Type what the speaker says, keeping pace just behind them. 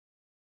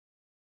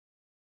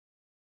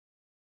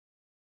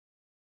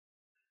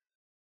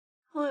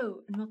Hello,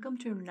 and welcome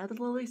to another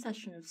lovely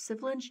session of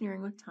Civil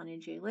Engineering with Tanya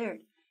J.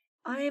 Laird.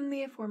 I am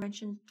the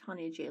aforementioned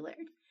Tanya J.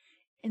 Laird.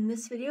 In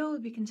this video,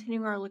 we'll be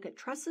continuing our look at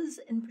trusses.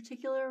 In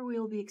particular, we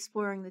will be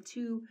exploring the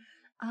two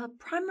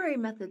primary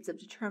methods of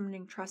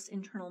determining truss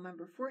internal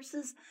member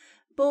forces,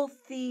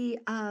 both the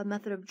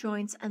method of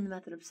joints and the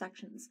method of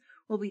sections.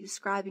 We'll be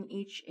describing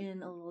each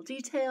in a little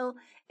detail,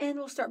 and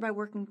we'll start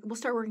working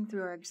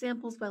through our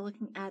examples by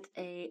looking at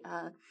a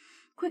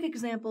quick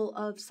example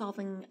of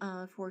solving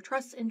for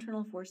truss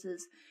internal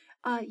forces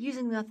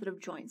using the method of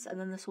joints, and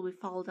then this will be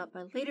followed up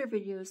by later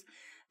videos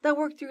that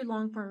work through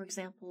long-form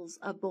examples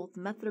of both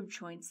the method of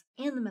joints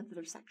and the method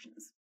of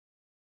sections.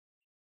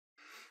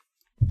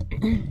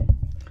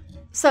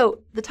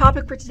 So the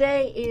topic for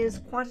today is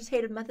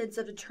quantitative methods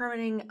of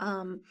determining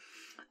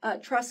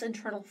truss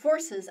internal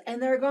forces, and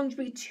there are going to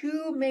be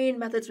two main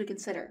methods we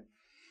consider.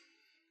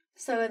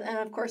 So, and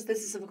of course,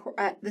 this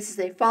is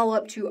a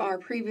follow-up to our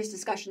previous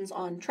discussions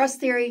on truss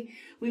theory.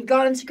 We've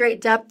gone into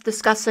great depth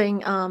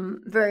discussing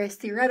various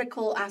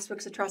theoretical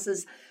aspects of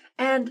trusses,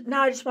 and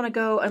now I just want to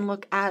go and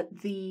look at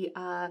the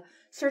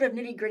sort of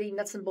nitty-gritty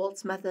nuts and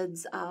bolts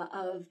methods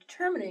of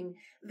determining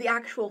the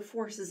actual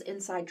forces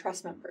inside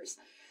truss members.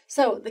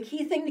 So the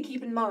key thing to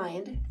keep in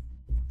mind,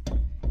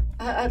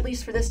 at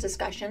least for this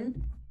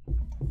discussion,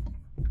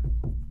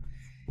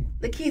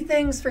 the key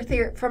things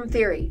from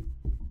theory.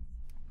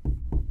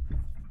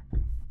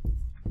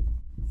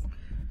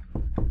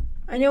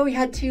 I know we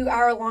had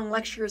 2-hour-long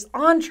lectures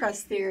on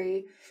truss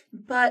theory,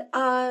 but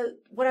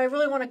what I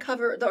really want to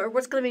cover, or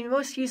what's going to be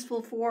most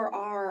useful for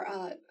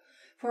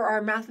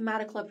our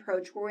mathematical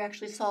approach, where we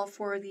actually solve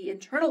for the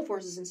internal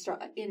forces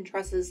in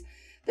trusses,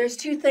 there's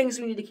two things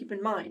we need to keep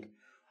in mind.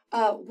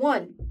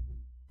 One,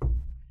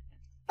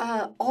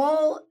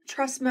 all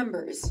truss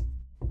members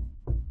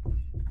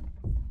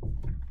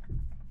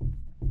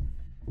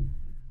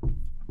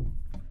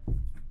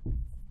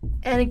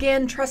and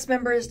again, truss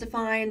member is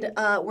defined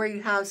where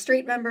you have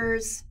straight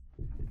members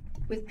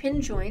with pin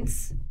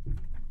joints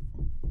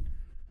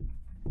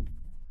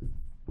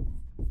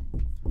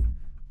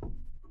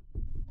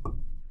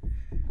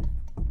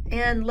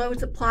and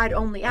loads applied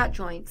only at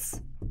joints.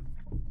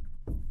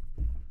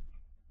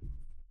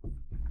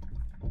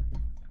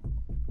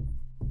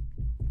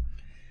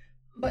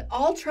 But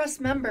all truss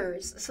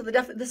members, so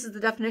this is the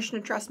definition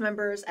of truss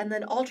members, and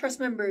then all truss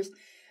members,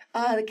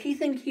 the key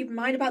thing to keep in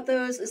mind about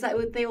those is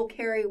that they will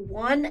carry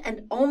one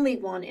and only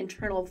one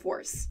internal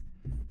force.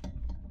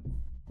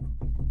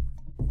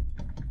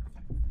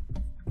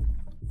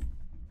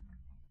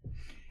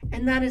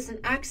 And that is an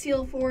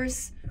axial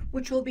force,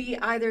 which will be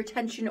either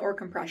tension or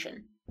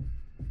compression.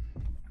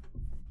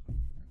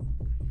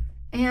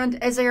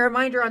 And as a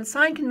reminder on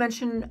sign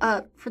convention,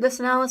 for this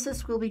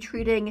analysis, we'll be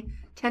treating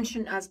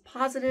tension as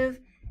positive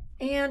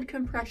and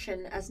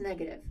compression as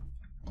negative.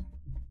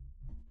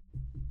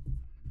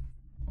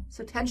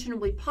 So tension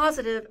will be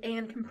positive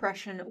and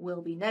compression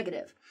will be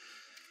negative.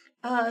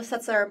 So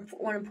that's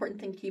one important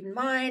thing to keep in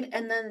mind.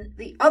 And then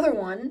the other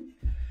one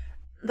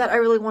that I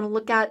really want to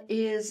look at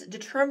is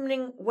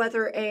determining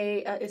whether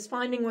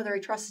finding whether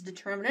a truss is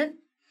determinate.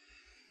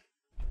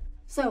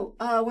 So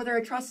whether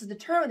a truss is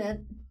determinate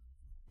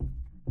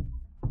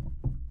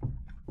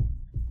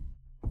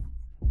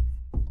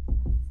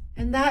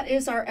and that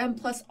is our M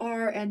plus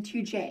R and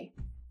 2J.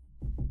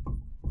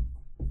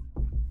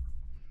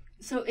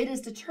 So it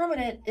is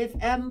determinate if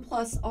M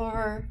plus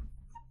R,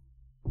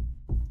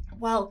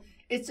 well,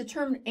 it's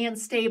determinate and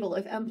stable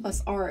if M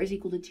plus R is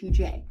equal to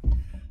 2J.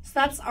 So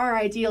that's our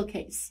ideal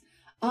case.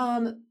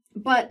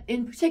 But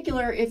in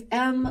particular, if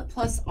M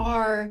plus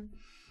R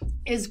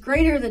is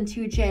greater than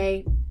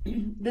 2J,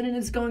 then it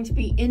is going to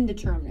be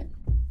indeterminate.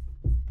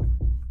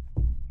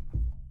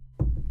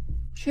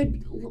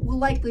 Will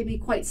likely be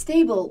quite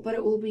stable, but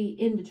it will be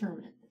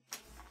indeterminate.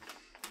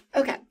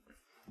 Okay.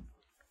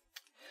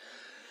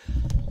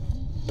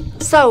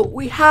 So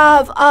we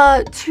have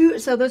that's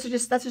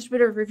just a bit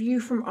of a review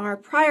from our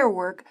prior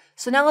work.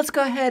 So now let's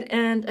go ahead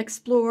and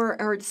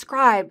explore or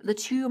describe the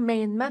two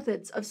main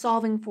methods of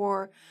solving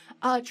for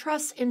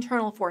truss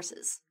internal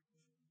forces.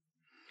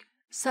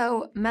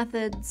 So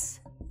methods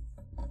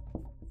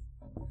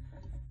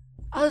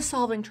of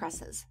solving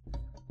trusses,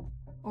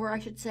 or I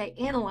should say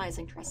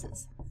analyzing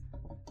trusses.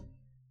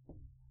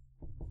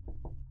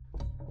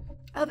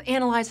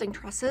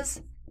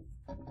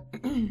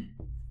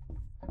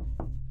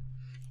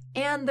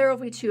 And there will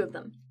be two of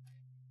them.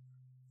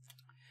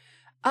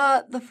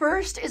 The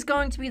first is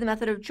going to be the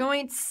method of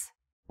joints.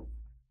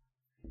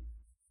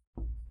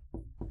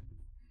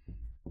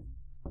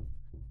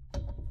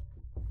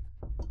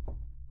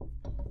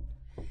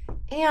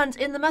 And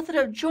in the method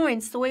of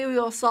joints, the way we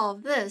will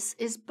solve this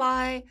is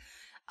by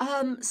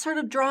sort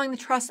of drawing the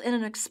truss in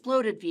an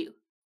exploded view.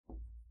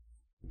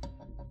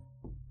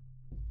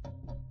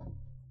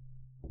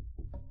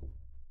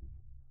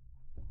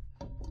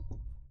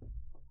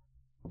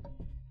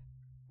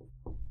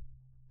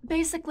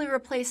 Basically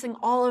replacing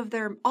all of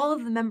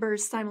the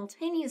members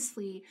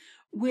simultaneously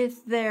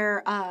with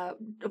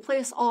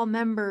replace all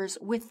members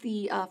with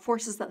the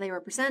forces that they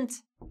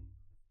represent.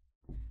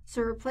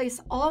 So replace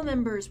all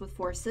members with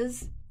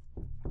forces.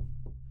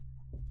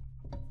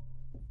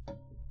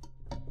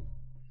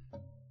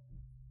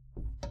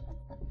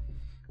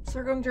 So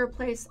we're going to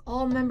replace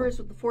all members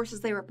with the forces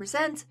they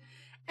represent,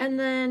 and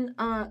then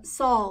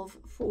solve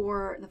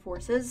for the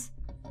forces.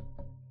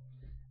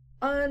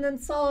 And then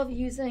solve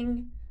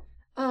using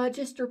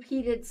just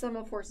repeated sum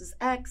of forces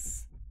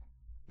x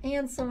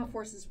and sum of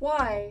forces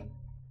y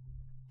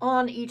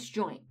on each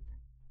joint.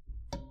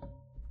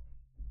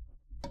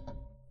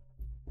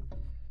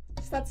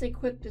 So that's a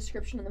quick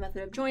description of the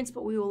method of joints,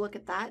 but we will look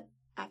at that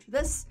after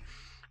this.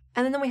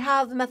 And then we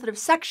have the method of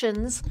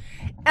sections.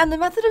 And the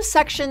method of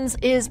sections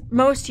is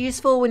most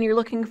useful when you're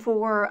looking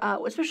for,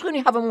 especially when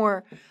you have a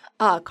more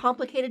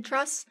complicated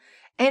truss.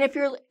 And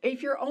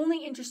if you're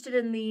only interested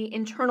in the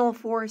internal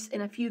force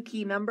in a few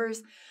key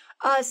members,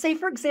 say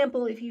for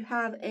example, if you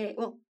have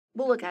we'll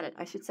look at it,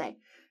 I should say.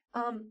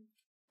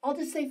 I'll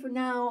just say for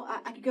now,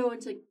 I could go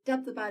into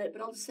depth about it,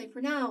 but I'll just say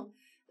for now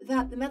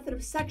that the method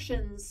of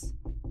sections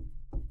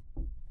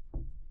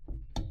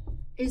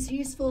is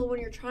useful when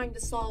you're trying to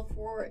solve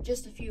for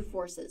just a few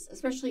forces,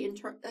 especially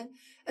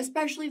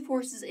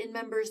forces in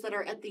members that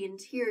are at the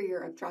interior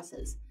of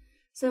trusses.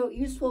 So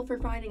useful for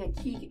finding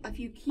a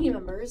few key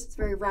members. It's a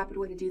very rapid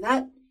way to do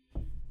that.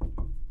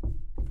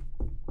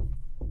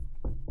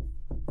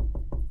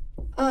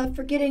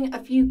 For getting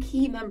a few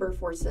key member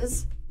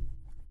forces.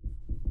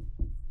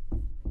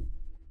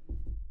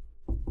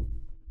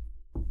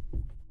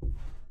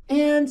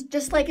 And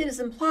just like it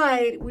is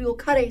implied, we will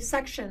cut a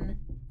section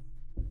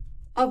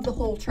of the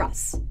whole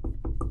truss.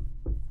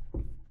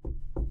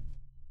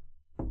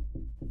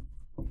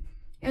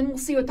 And we'll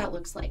see what that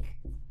looks like.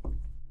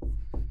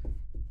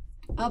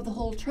 Of the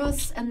whole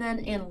truss, and then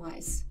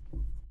analyze.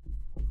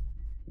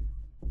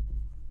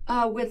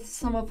 With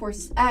sum of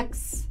forces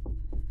x,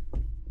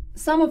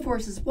 sum of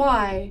forces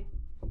y,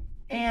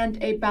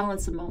 and a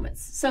balance of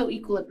moments, so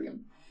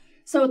equilibrium.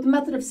 So with the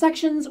method of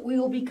sections, we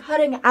will be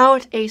cutting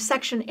out a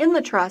section in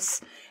the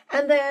truss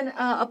and then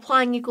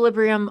applying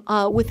equilibrium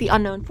with the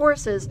unknown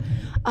forces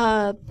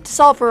to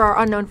solve for our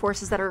unknown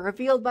forces that are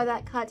revealed by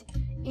that cut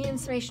in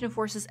summation of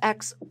forces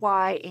x,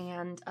 y,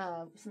 and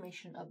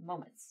summation of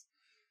moments.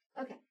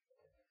 Okay.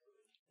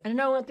 I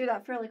know I went through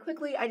that fairly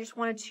quickly. I just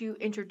wanted to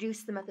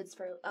introduce the methods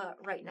for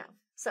right now.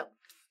 So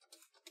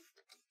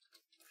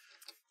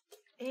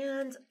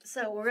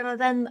we're going to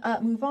then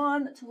move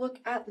on to look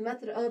at the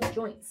method of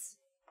joints.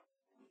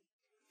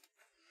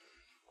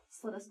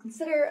 So let us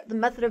consider the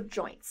method of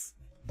joints.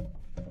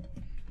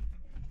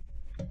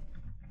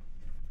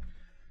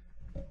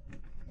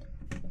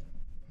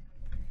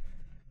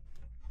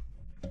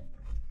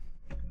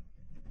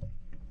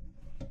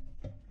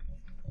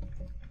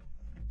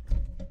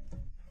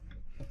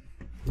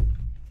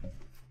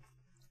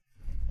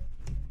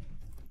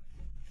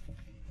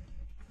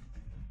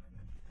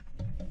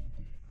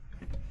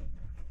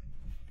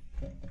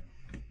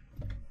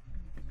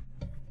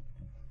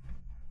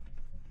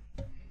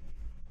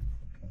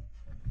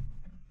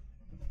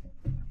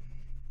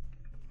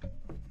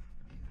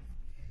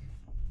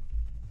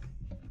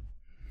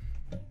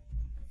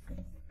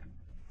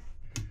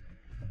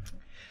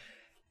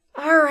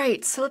 All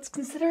right, so let's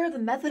consider the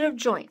method of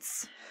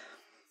joints.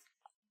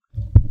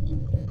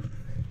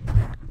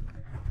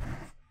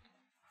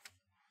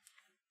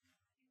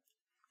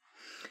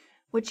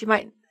 Which you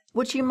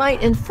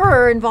might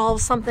infer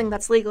involves something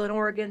that's legal in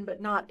Oregon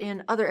but not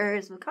in other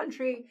areas of the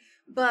country,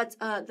 but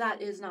that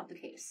is not the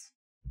case.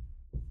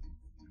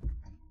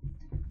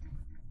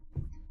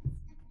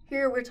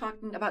 Here we're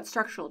talking about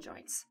structural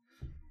joints.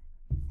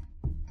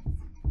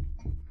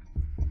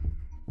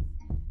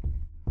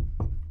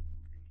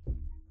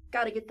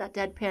 Got to get that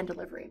deadpan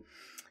delivery.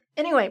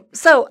 Anyway,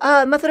 so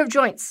method of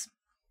joints.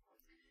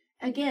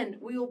 Again,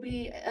 we will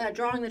be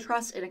drawing the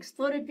truss in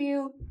exploded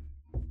view.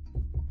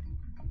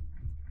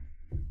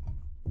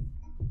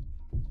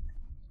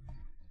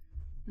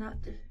 Not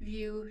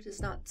view,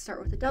 does not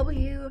start with a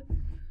W.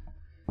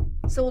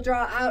 So we'll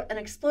draw out an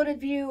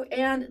exploded view,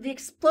 and the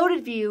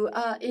exploded view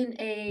in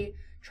a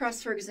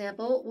truss, for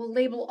example, will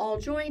label all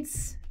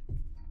joints.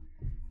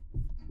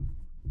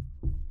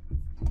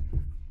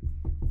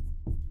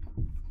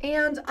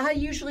 And I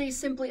usually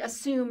simply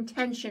assume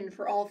tension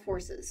for all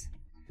forces.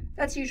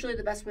 That's usually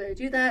the best way to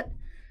do that.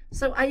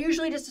 So I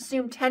usually just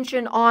assume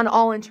tension on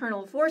all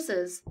internal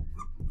forces.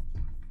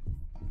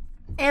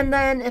 And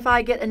then if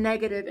I get a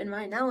negative in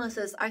my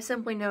analysis, I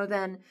simply know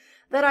then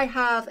that I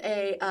have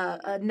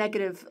a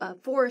negative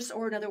force,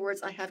 or in other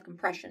words, I have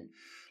compression.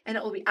 And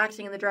it will be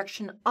acting in the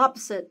direction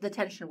opposite the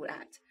tension would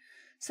act.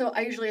 So I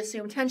usually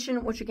assume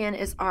tension, which again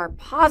is our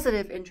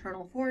positive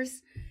internal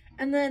force.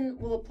 And then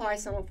we'll apply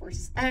sum of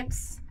forces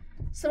x,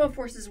 sum of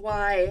forces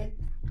y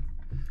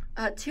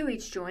to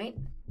each joint.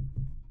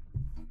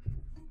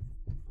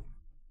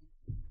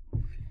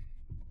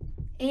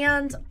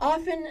 And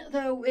often,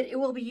 though, it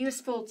will be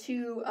useful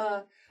to,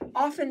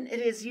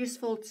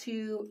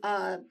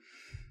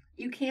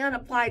 you can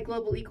apply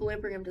global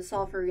equilibrium to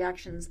solve for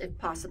reactions if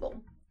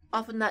possible.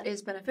 Often that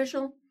is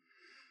beneficial.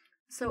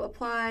 So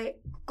apply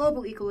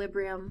global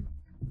equilibrium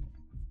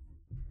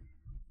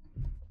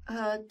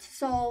to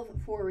solve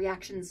for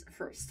reactions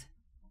first.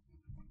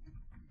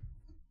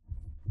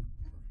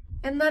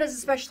 And that is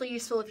especially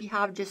useful if you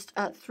have just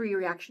 3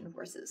 reaction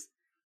forces.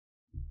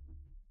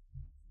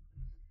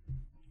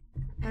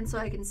 And so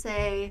I can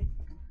say,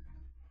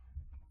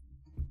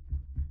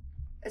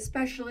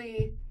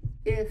 especially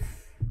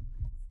if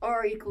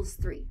R equals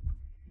 3.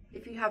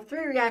 If you have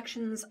 3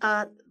 reactions,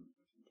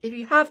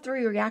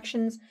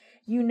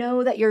 you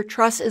know that your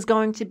truss is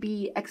going to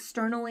be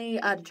externally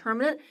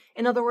determinate.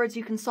 In other words,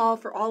 you can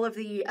solve for all of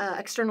the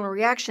external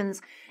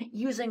reactions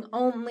using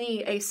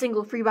only a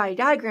single free body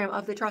diagram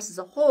of the truss as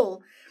a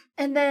whole.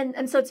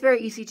 And so it's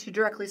very easy to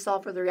directly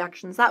solve for the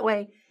reactions that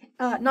way.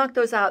 Knock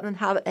those out and then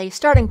have a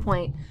starting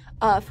point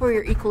for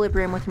your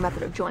equilibrium with your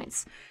method of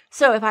joints.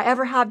 So if I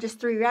ever have just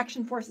 3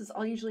 reaction forces,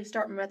 I'll usually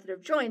start my method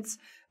of joints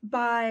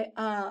by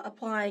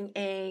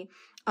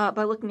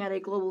by looking at a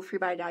global free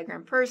body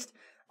diagram first.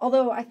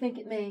 Although I think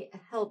it may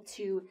help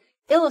to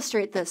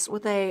illustrate this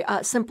with a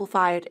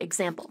simplified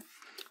example,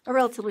 a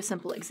relatively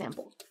simple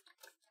example.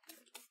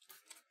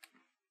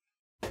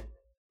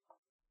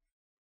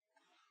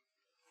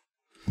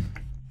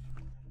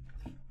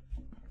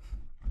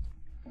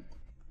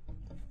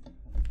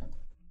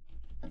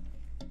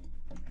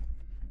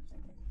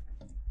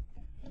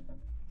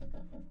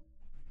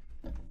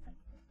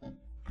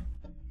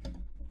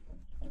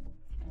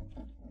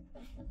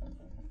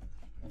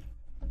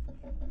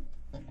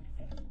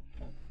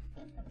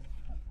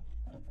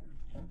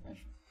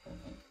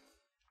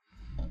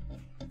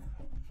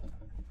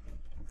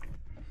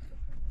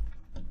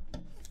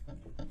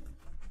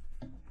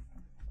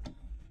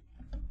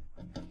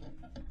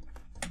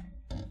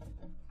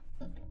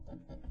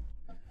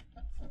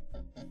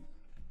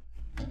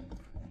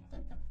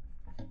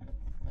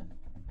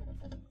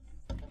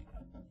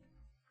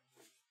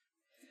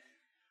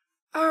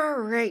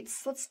 Alright,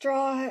 so let's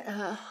draw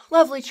a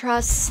lovely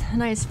truss, a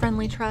nice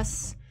friendly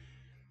truss.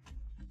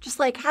 Just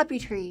like happy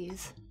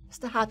trees,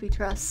 just a happy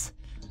truss.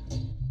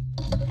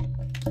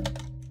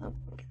 Oh,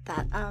 get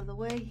that out of the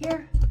way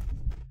here.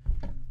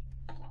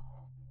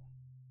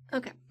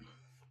 Okay.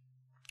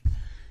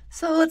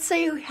 So let's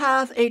say you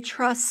have a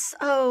truss.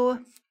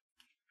 Oh,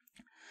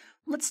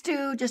 let's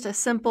do just a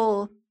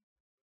simple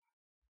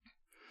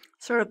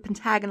sort of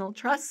pentagonal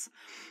truss.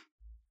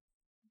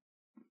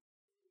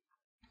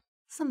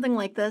 Something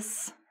like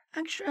this.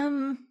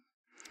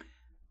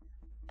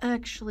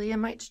 Actually, I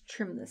might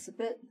trim this a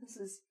bit. This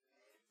is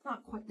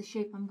not quite the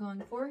shape I'm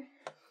going for.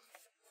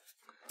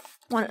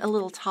 Want it a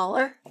little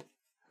taller.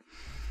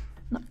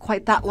 Not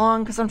quite that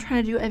long because I'm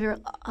trying to do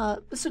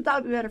so that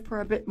would be better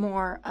for a bit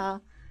more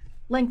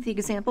lengthy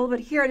example. But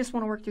here I just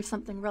want to work through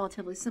something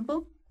relatively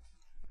simple.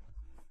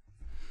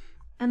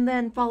 And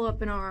then follow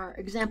up in our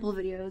example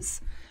videos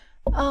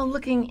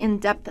looking in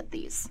depth at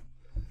these.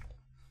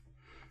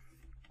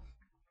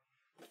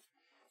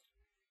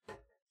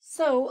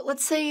 So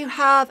let's say you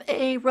have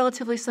a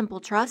relatively simple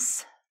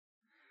truss.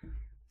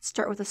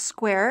 Start with a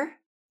square.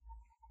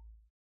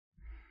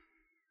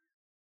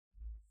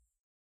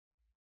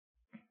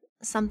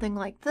 Something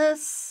like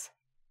this.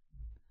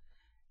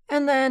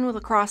 And then with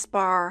a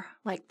crossbar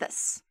like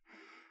this.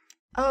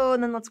 Oh,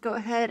 and then let's go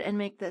ahead and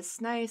make this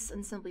nice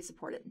and simply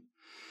supported.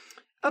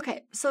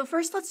 Okay, so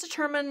first let's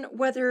determine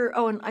whether,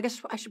 and I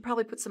guess I should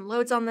probably put some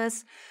loads on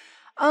this.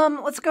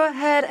 Let's go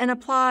ahead and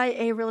apply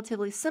a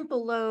relatively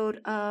simple load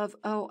of,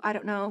 I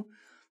don't know,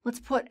 let's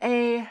put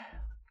a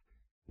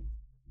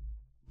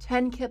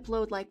 10 kip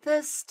load like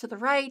this to the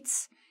right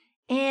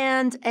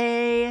and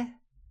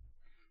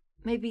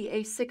maybe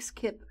a 6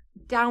 kip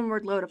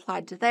downward load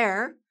applied to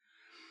there.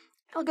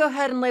 I'll go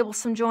ahead and label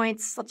some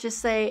joints. Let's just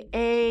say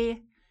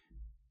A,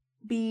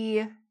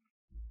 B,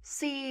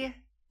 C,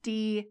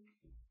 D,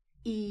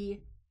 E,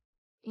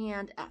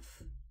 and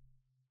F.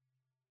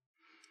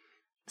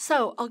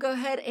 So I'll go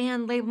ahead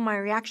and label my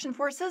reaction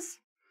forces.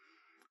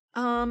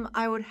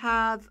 I would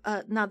have,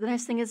 now the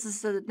nice thing is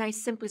this is a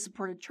nice simply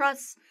supported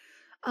truss.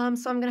 So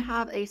I'm going to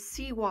have a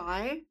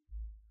CY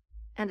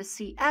and a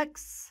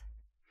CX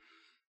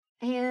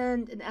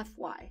and an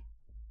FY.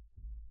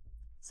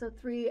 So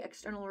 3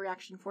 external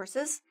reaction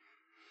forces.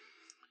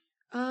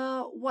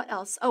 What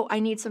else? Oh, I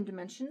need some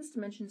dimensions.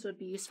 Dimensions would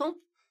be useful.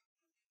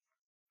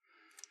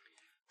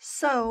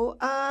 So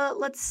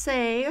let's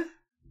say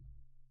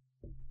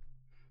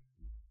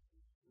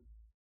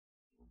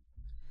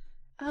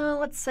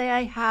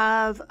I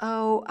have,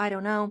 I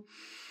don't know.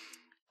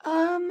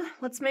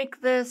 Let's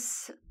make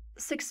this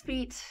 6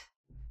 feet,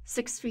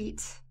 6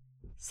 feet,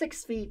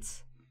 6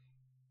 feet,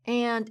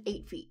 and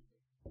 8 feet.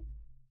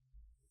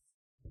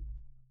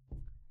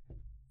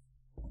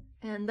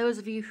 And those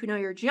of you who know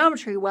your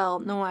geometry well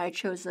know why I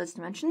chose those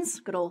dimensions.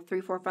 Good old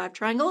 3, 4, 5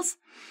 triangles.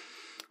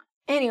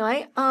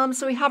 Anyway,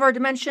 so we have our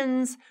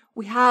dimensions,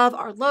 we have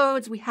our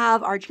loads, we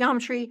have our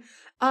geometry.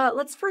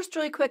 Let's first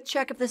really quick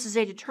check if this is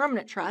a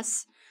determinate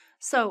truss.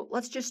 So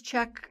let's just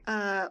check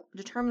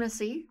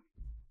determinacy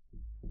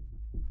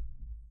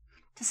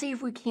to see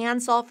if we can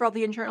solve for all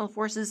the internal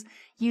forces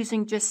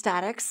using just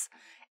statics.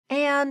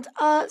 And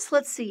so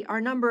let's see,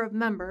 our number of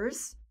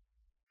members.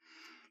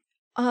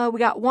 we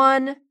got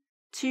 1,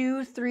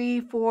 2,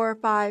 3, 4,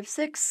 5,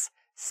 6,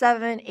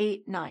 7,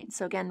 8, 9.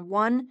 So again,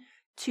 1,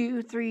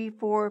 2, 3,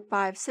 4,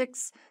 5,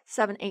 6,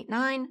 7, 8,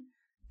 9.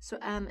 So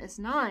M is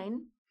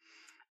 9.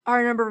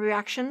 Our number of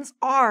reactions,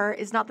 R,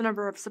 is not the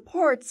number of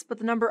supports, but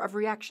the number of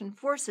reaction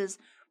forces,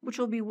 which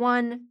will be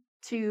 1,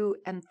 2,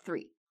 and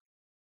 3.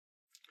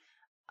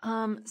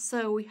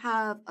 So we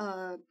have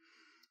R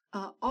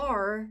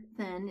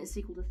then is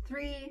equal to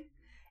 3.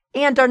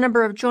 And our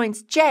number of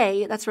joints,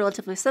 J, that's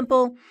relatively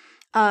simple.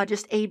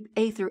 Just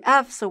A through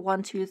F, so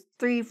 1, 2,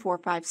 3, 4,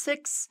 5,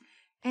 6.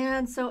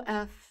 And so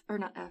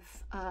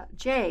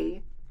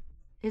J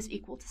is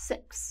equal to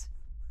 6.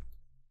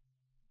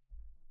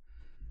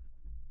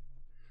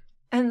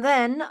 And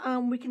then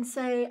we can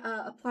say,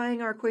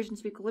 applying our equations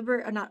of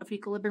equilibrium, not of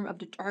equilibrium,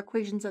 our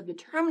equations of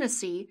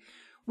determinacy,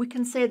 we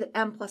can say that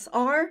M plus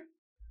R,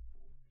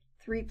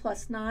 3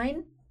 plus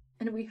 9,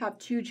 and we have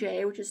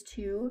 2J, which is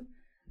 2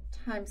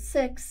 times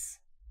 6.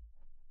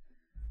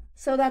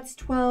 So that's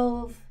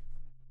 12,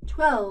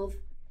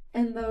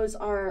 and those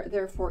are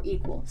therefore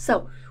equal.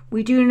 So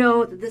we do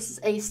know that this is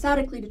a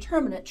statically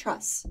determinate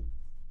truss.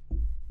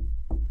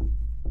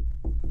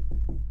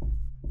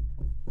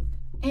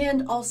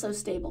 And also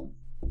stable.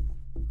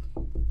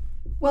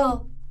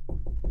 Well,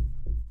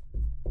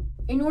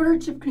 in order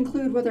to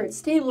conclude whether it's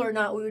stable or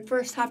not, we would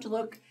first have to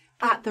look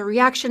at the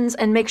reactions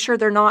and make sure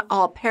they're not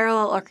all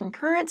parallel or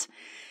concurrent.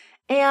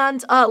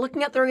 And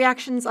looking at the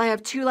reactions, I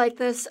have 2 like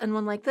this and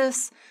 1 like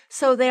this.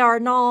 So they are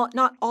not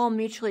all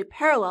mutually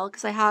parallel,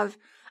 because I have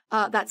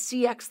that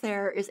CX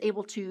there is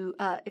able to,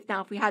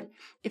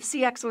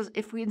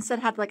 if we instead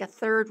had like a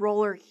third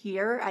roller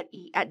here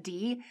at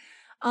D,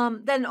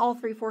 then all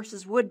 3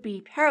 forces would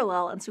be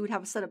parallel, and so we'd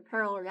have a set of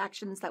parallel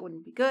reactions that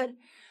wouldn't be good.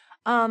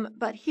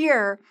 But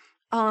here,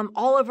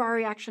 all of our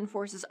reaction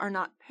forces are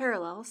not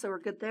parallel, so we're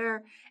good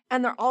there,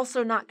 and they're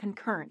also not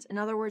concurrent. In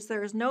other words,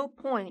 there is no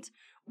point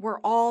where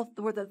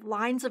the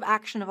lines of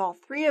action of all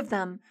 3 of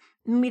them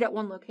meet at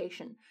one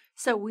location.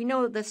 So we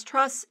know that this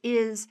truss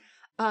is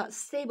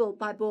stable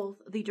by both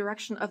the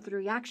direction of the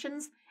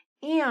reactions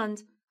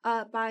and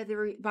by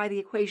the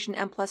equation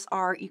M plus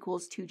R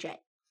equals 2J.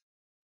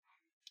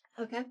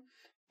 Okay,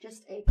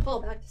 just a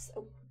callback.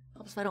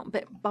 Helps if I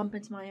don't bump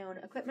into my own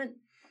equipment.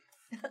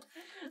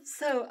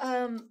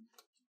 So,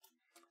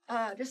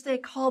 just a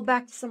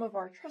callback to some of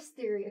our truss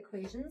theory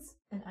equations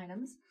and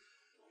items.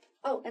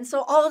 Oh, and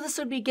so all of this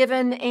would be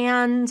given,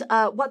 and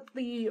what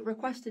the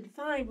requested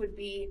find would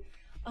be,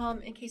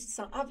 in case it's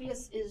not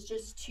obvious,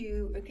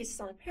 in case it's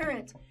not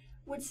apparent,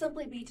 would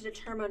simply be to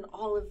determine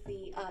all of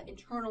the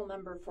internal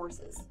member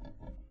forces.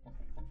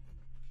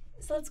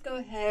 So let's go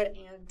ahead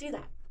and do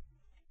that.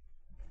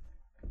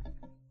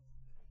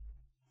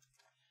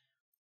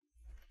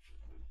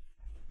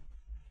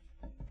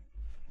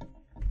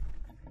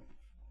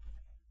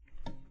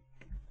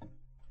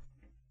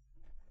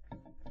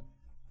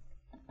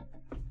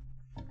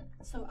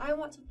 So I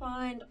want to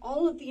find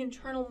all of the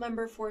internal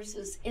member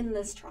forces in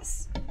this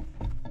truss.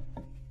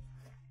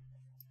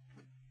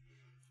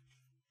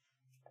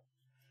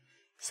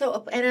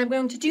 So, and I'm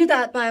going to do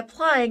that by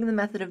applying the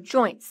method of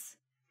joints.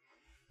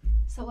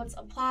 So let's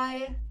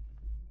apply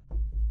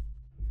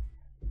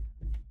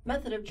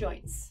method of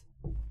joints.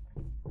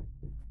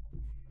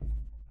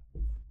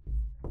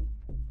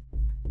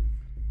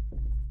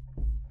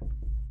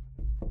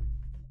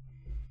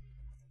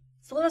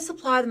 So let us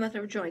apply the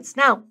method of joints.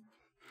 Now,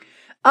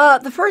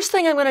 the first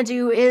thing I'm going to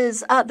do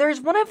is,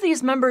 there's one of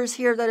these members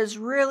here that is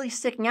really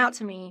sticking out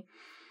to me,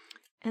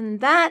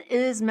 and that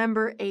is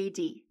member AD.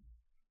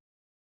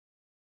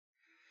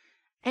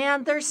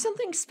 And there's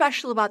something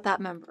special about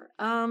that member.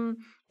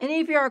 Any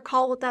of you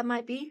recall what that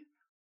might be?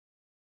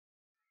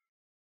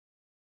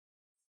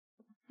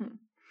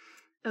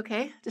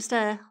 Okay, just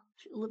a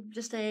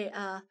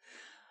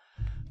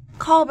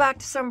call back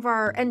to some of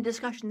our end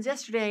discussions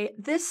yesterday.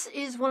 This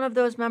is one of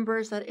those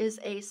members that is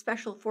a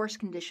special force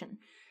condition.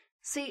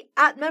 See,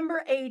 at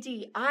member AD,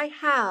 I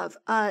have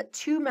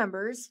 2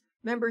 members,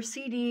 member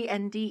CD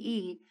and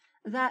DE,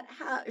 that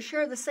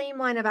share the same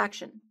line of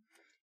action.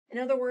 In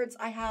other words,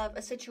 I have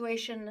a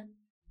situation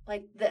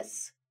like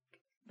this,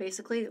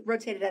 basically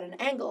rotated at an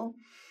angle.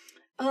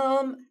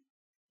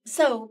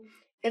 So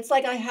it's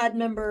like I had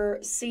member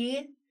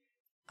C,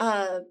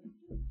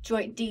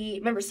 joint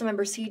D,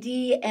 member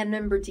CD, and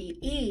member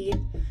DE,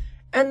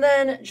 and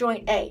then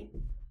joint A.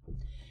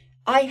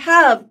 I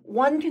have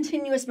one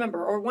continuous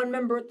member, or one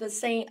member with the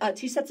same,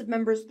 2 sets of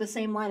members with the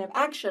same line of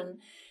action,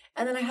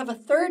 and then I have a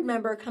third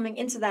member coming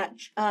into that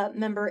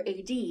member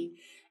AD,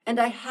 and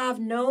I have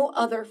no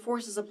other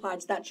forces applied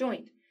to that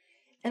joint.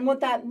 And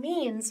what that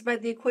means by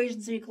the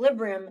equations of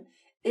equilibrium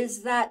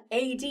is that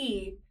AD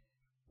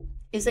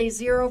is a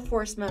 0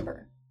 force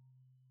member.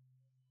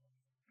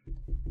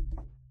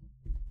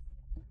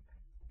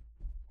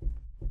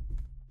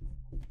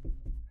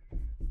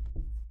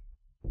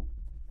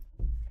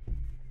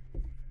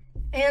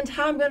 And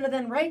how I'm going to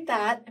then write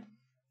that,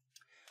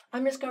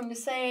 I'm just going to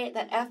say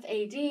that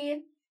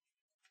FAD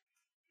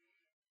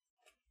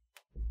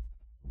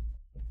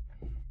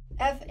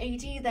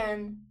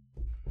then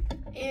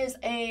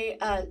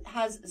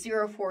has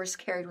zero force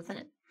carried within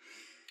it.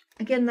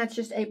 Again, that's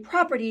just a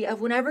property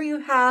of whenever you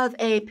have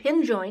a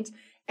pin joint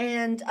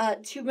and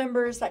two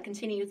members that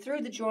continue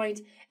through the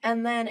joint,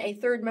 and then a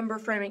third member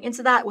framing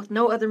into that with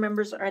no other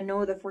members and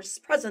no other forces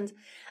present,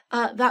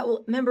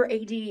 member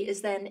AD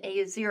is then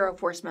a zero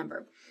force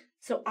member.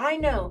 So I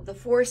know the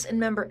force in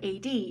member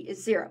AD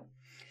is 0.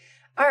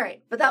 All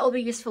right, but that will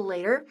be useful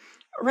later.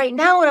 Right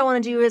now, what I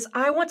want to do is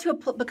I want to,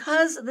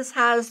 because this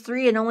has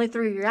 3 and only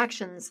 3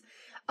 reactions,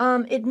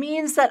 it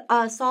means that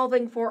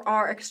solving for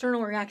our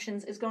external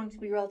reactions is going to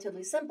be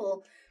relatively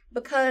simple,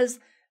 because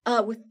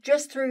with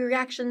just 3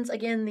 reactions,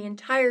 again, the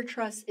entire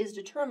truss is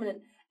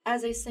determinate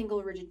as a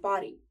single rigid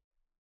body.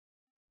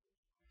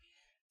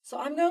 So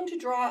I'm going to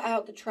draw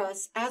out the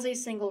truss as a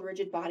single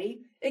rigid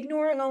body,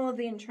 ignoring all of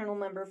the internal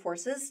member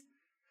forces.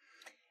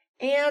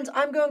 And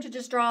I'm going to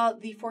just draw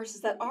the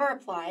forces that are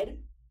applied.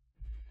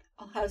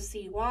 I'll have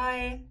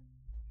Cy,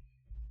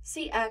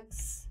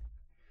 Cx,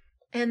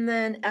 and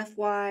then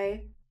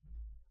Fy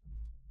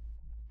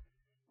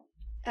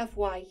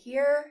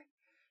here.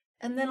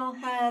 And then I'll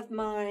have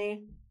my,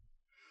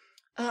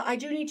 I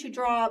do need to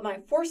draw my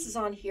forces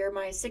on here,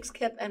 my 6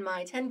 kip and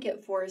my 10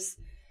 kip force.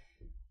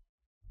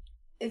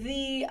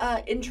 The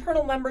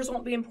internal members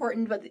won't be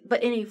important,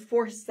 but any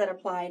forces that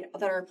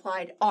are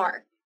applied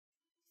are.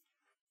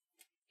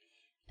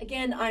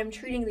 Again, I'm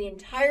treating the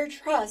entire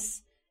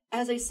truss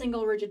as a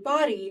single rigid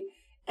body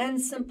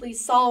and simply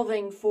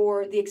solving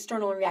for the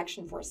external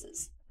reaction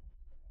forces,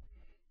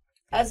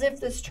 as if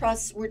this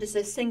truss were just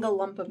a single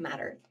lump of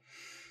matter.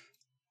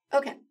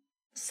 Okay,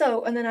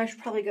 so, and then I should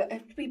probably I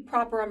have to be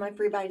proper on my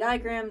free body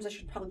diagrams. I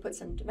should probably put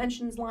some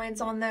dimensions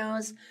lines on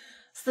those.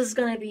 So this is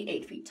going to be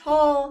 8 feet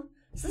tall.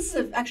 So this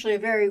is actually a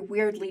very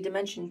weirdly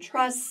dimensioned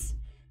truss.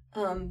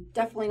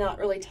 Definitely not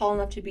really tall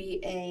enough to be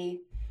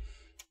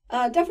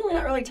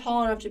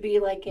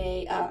like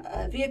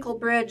a vehicle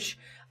bridge.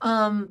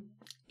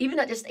 Even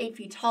at just 8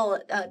 feet tall,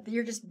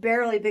 you're just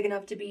barely big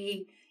enough to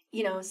be,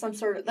 some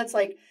sort of, that's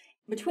like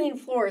between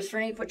floors for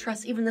an 8-foot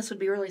truss. Even this would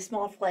be really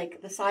small for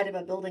like the side of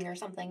a building or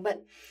something.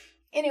 But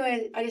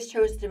anyway, I just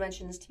chose the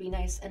dimensions to be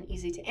nice and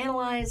easy to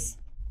analyze.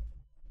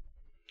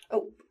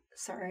 Oh,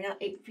 sorry, not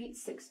 8 feet,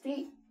 6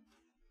 feet.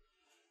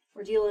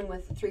 We're dealing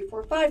with 3,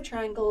 4, 5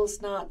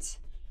 triangles, not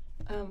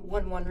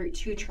 1, 1, root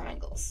 2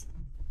 triangles.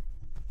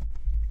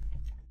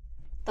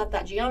 Thought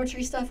that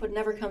geometry stuff would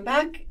never come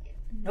back.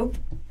 Nope.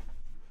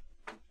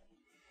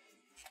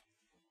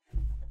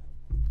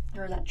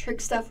 Or that trig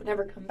stuff would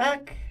never come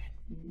back.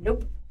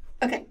 Nope.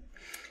 Okay.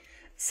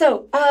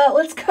 So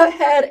let's go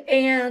ahead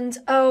and,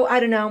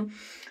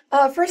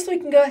 first we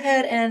can go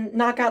ahead and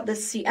knock out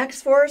this Cx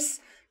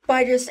force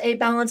by just a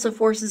balance of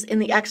forces in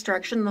the x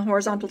direction, the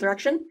horizontal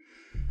direction.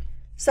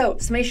 So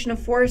summation of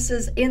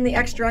forces in the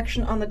x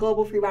direction on the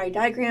global free body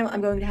diagram,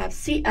 I'm going to have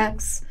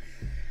Cx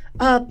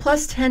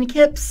plus 10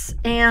 kips,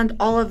 and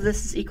all of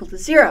this is equal to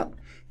 0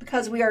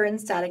 because we are in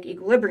static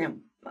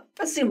equilibrium,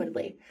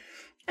 assumedly.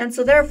 And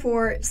so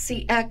therefore,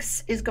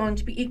 Cx is going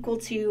to be equal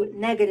to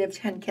negative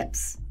 10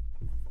 kips.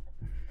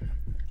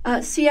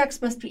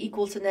 Cx must be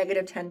equal to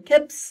negative 10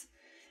 kips.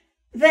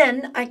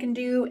 Then I can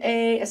do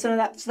so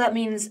that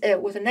means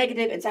with a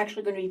negative, it's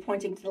actually going to be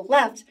pointing to the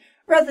left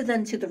rather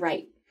than to the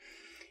right.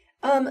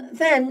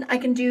 Then I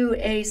can do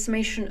a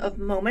summation of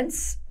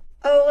moments.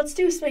 Let's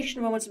do a summation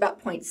of moments about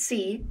point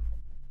C.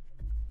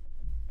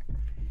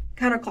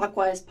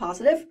 Counterclockwise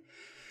positive.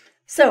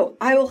 So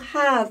I will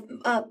have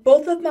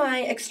both of my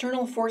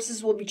external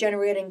forces will be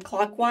generating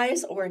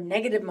clockwise or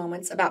negative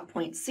moments about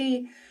point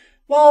C,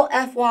 while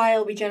Fy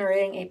will be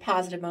generating a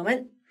positive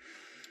moment.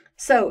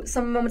 So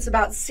some moments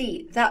about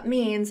C. That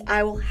means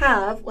I will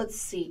have, let's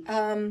see,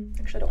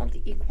 actually I don't want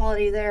the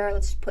equality there.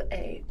 Let's put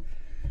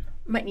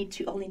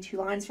I'll need 2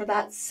 lines for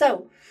that.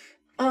 So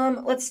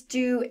let's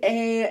do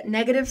a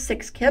negative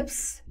 6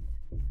 kips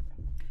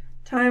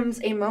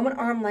times a moment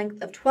arm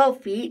length of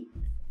 12 feet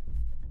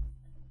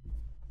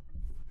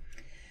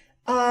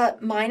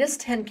minus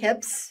 10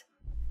 kips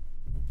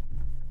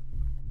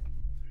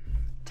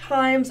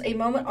times a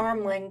moment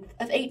arm length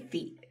of 8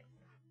 feet.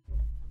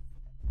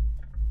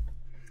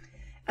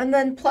 And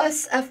then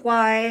plus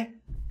Fy,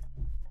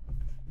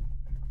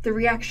 the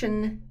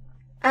reaction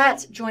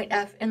at joint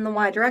F in the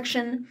y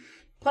direction,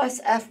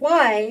 plus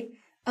Fy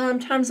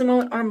times the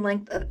moment arm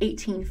length of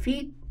 18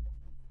 feet.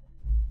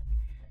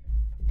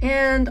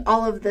 And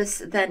all of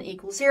this then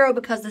equals 0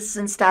 because this is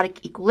in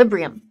static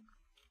equilibrium.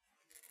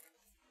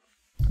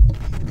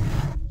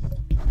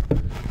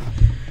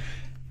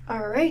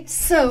 All right,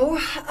 so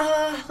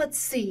let's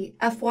see,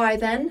 Fy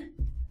then.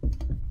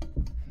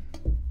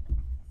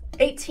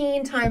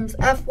 18 times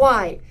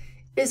Fy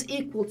is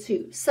equal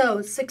to,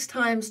 so 6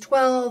 times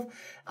 12,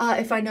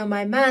 if I know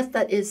my math,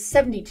 that is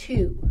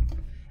 72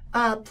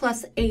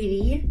 plus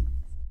 80.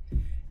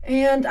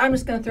 And I'm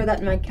just going to throw that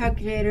in my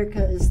calculator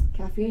because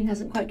caffeine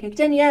hasn't quite kicked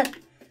in yet.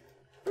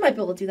 I might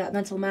be able to do that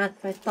mental math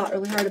if I thought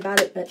really hard about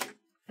it, but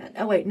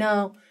oh wait,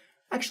 no.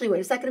 Actually,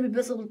 wait, is that going to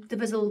be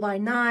divisible by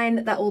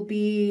 9? That will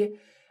be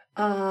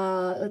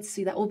let's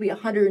see, that will be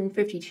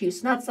 152.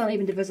 So that's not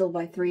even divisible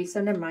by 3.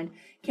 So never mind.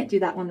 Can't do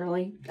that one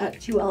really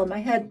too well in my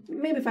head.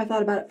 Maybe if I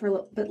thought about it for a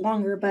little bit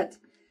longer. But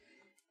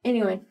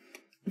anyway,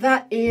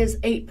 that is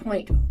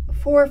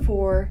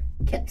 8.44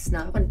 kips.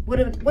 Now, I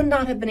would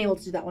not have been able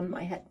to do that one in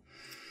my head.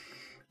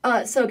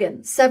 So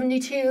again,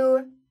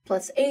 72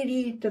 plus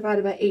 80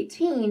 divided by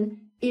 18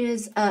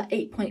 is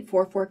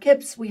 8.44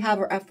 kips. We have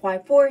our Fy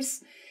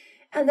force.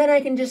 And then I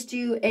can just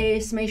do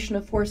a summation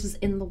of forces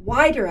in the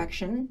y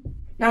direction,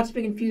 not to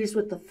be confused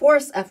with the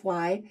force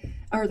Fy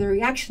or the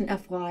reaction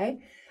Fy.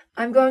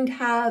 I'm going to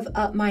have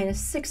minus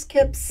 6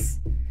 kips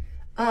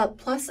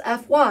plus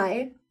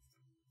Fy,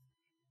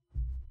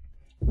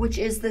 which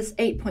is this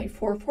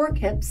 8.44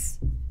 kips,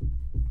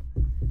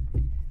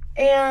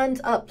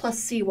 and plus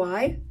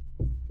Cy,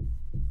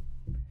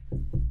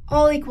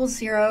 all equals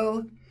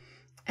 0.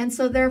 And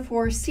so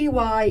therefore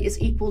Cy is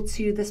equal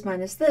to this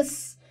minus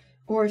this,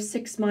 or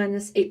 6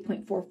 minus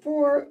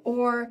 8.44,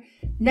 or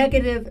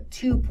negative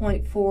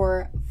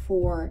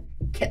 2.44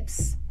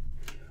 kips.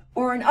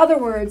 Or in other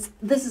words,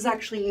 this is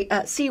actually,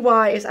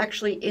 Cy is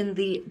actually in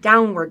the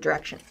downward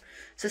direction.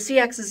 So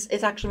Cx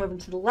is actually moving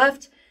to the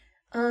left.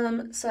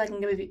 So I can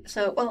give you,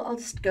 well, I'll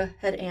just go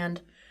ahead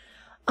and,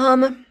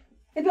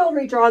 maybe I'll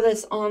redraw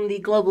this on the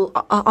global,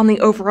 on the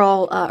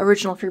overall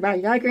original free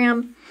body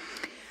diagram.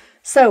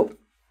 So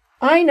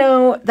I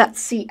know that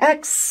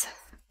Cx,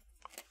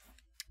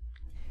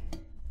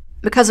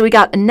 because we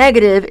got a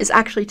negative, is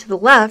actually to the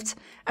left,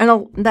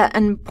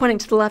 and pointing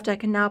to the left, I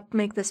can now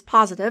make this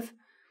positive.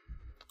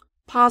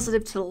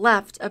 Positive to the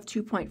left of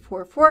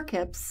 2.44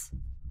 kips.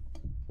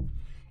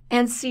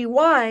 And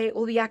Cy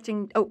will be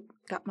acting, oh,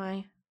 got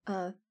my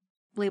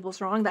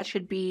labels wrong. That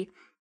should be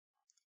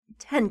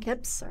 10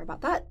 kips. Sorry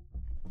about that.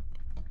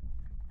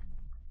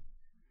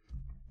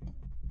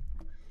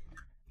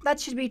 That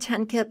should be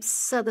 10 kips.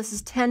 So this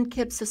is 10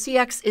 kips. So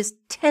Cx is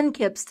 10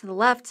 kips to the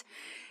left.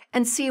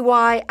 And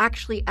Cy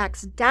actually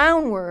acts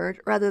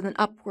downward rather than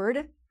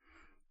upward.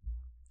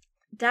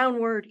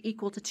 Downward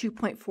equal to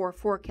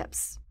 2.44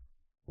 kips.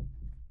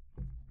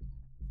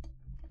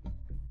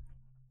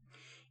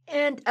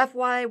 And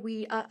Fy,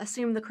 we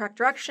assume the correct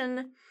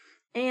direction.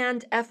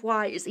 And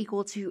Fy is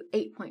equal to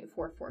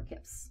 8.44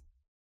 kips.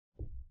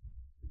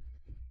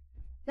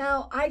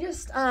 Now, I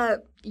just,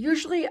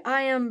 usually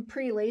I am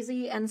pretty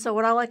lazy, and so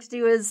what I like to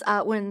do is,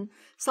 when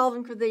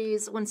solving for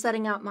these, when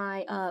setting out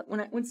my,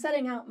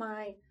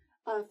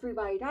 free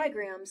body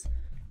diagrams,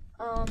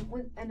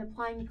 and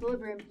applying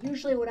equilibrium,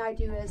 usually what I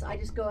do is I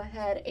just go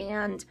ahead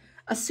and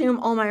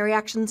assume all my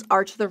reactions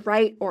are to the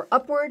right or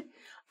upward.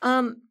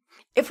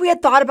 If we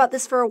had thought about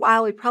this for a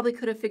while, we probably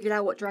could have figured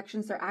out what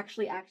directions they're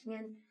actually acting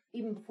in,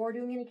 even before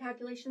doing any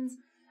calculations.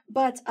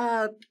 But,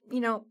 you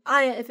know,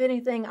 if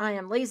anything, I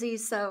am lazy,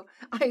 so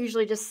I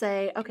usually just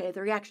say, okay,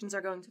 the reactions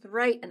are going to the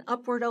right and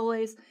upward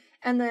always,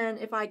 and then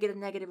if I get a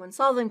negative when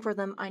solving for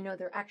them, I know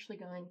they're actually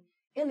going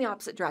in the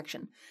opposite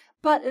direction.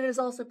 But it is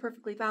also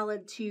perfectly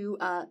valid to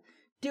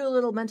do a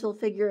little mental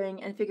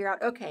figuring and figure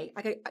out, okay,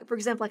 for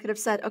example, I could have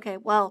said, okay,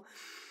 well,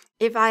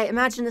 if I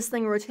imagine this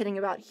thing rotating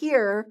about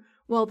here,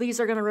 well, these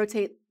are going to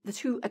rotate, the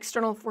two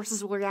external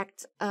forces will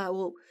react,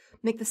 will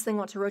make this thing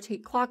want to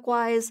rotate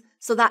clockwise,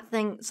 so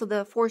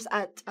the force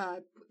at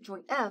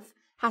joint F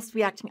has to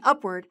be acting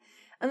upward.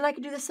 And then I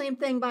could do the same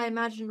thing by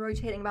imagining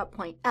rotating about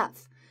point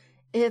F.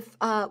 If,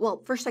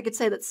 well, first I could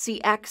say that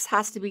Cx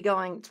has to be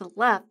going to the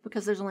left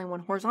because there's only one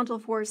horizontal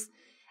force,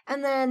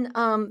 and then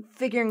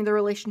figuring the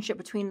relationship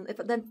between,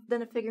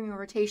 then figuring a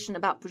rotation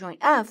about joint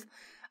F,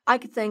 I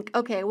could think,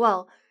 okay,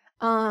 well,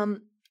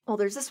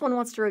 there's this one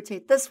wants to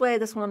rotate this way,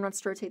 this one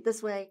wants to rotate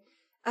this way.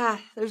 In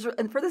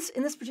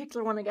this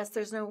particular one, I guess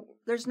there's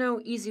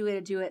no easy way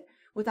to do it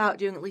without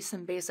doing at least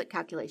some basic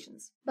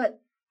calculations. But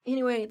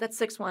anyway, that's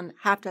 6-1,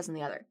 half dozen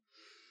the other.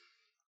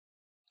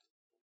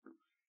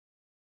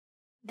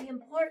 The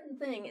important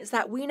thing is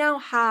that we now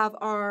have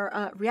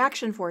our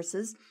reaction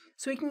forces,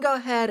 so we can go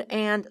ahead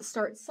and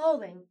start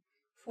solving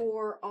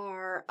for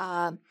our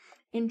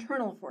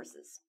internal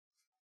forces.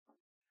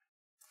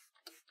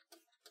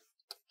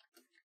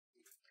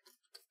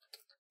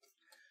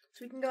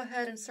 So we can go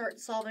ahead and start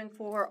solving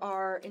for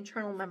our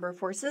internal member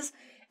forces,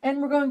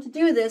 and we're going to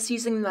do this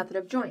using the method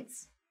of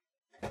joints.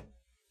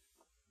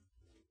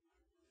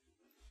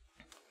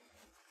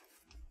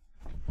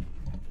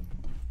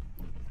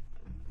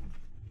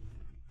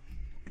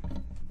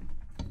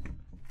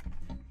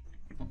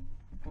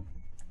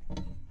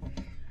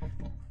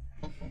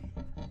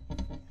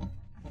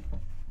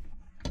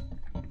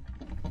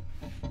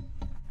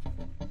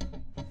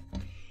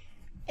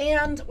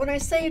 And when I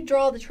say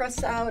draw the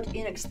truss out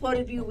in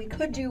exploded view, we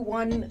could do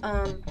one,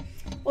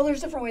 well,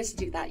 there's different ways to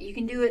do that. You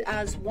can do it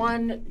as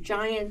one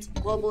giant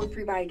global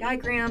free body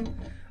diagram,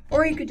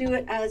 or you could do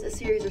it as a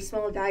series of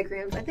smaller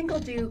diagrams. I think I'll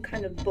do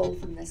kind of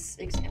both in this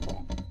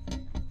example.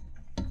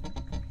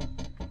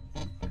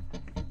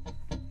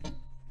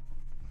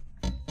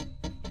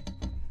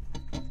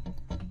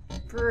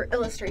 For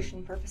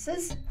illustration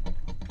purposes.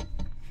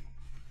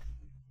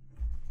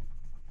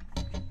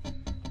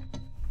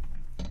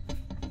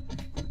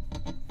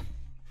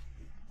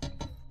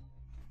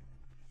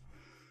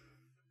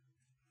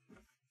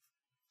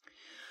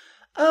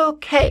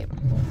 Okay,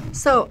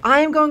 so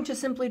I'm going to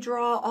simply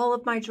draw all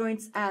of my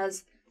joints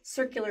as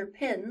circular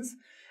pins.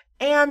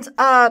 And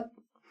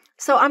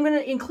so I'm going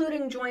to,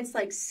 including joints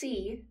like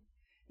C.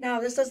 Now,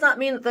 this does not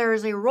mean that there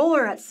is a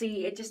roller at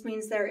C. It just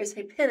means there is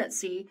a pin at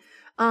C.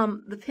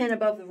 The pin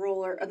above the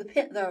roller, or the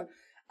pin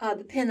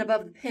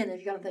above the pin,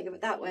 if you want to think of it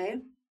that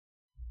way.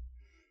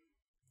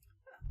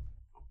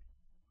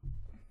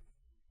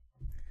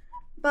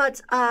 But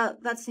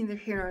that's neither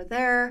here nor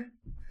there.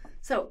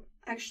 So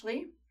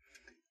actually,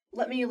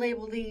 let me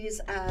label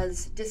these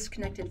as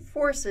disconnected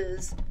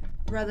forces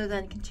rather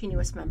than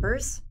continuous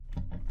members.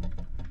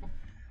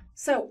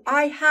 So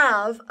I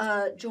have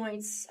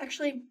joints.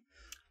 Actually,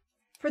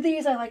 for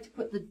these, I like to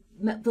put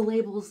the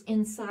labels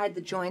inside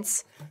the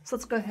joints. So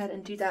let's go ahead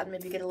and do that and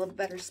maybe get a little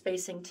better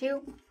spacing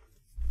too,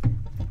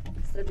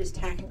 instead of just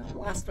tacking on the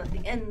last one at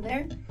the end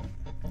there.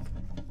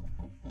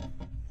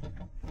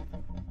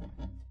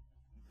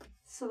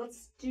 So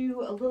let's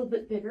do a little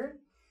bit bigger.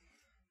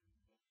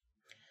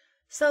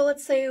 So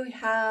let's say we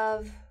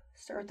start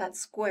with that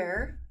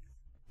square,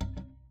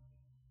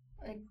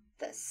 like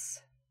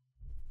this.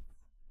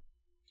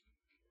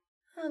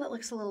 Oh, that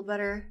looks a little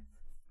better.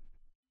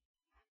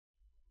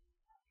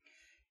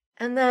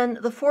 And then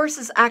the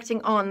forces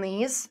acting on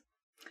these.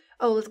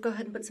 Oh, let's go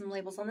ahead and put some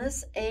labels on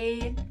this.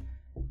 A,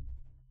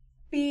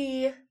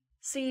 B,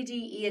 C,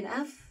 D, E, and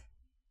F.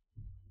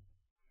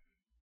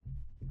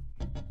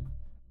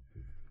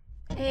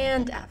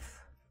 And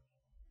F.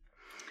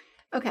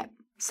 Okay,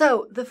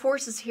 so the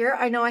forces here,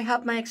 I know I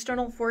have my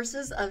external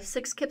forces of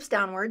 6 kips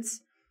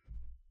downwards,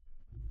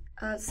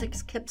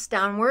 6 kips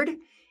downward,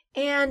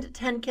 and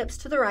 10 kips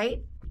to the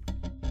right.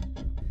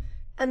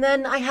 And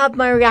then I have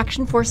my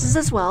reaction forces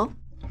as well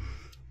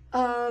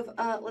of,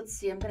 let's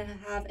see, I'm going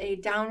to have a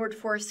downward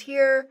force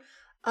here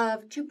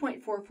of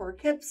 2.44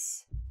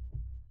 kips.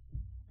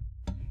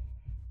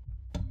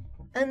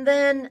 And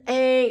then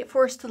a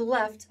force to the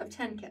left of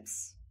 10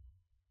 kips.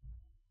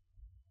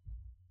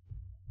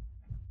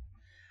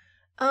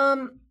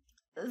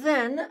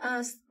 Then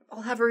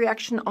I'll have a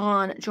reaction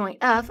on joint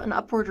F, an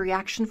upward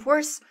reaction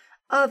force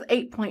of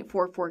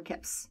 8.44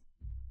 kips.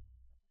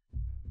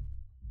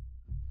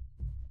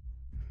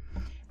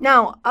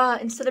 Now,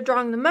 instead of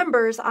drawing the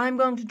members, I'm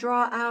going to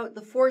draw out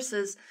the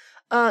forces,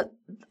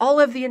 all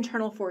of the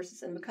internal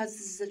forces. And because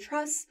this is a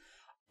truss,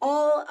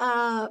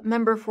 all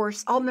members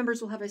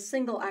will have a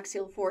single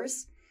axial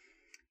force.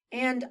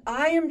 And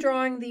I am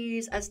drawing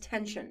these as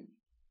tension.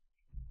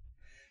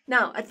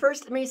 Now, at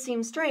first it may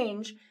seem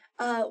strange.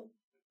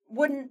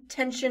 Wouldn't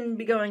tension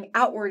be going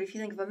outward if you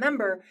think of a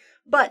member?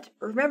 But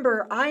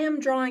remember, I'm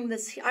drawing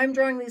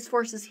these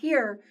forces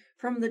here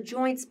from the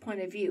joint's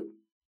point of view.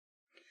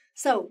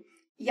 So,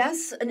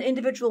 yes, an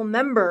individual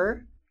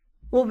member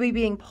will be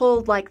being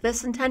pulled like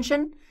this in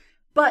tension,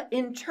 but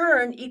in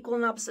turn, equal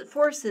and opposite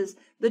forces,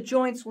 the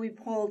joints will be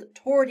pulled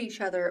toward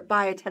each other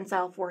by a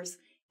tensile force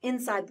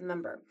inside the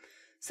member.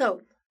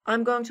 So,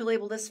 I'm going to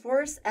label this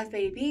force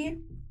FAB.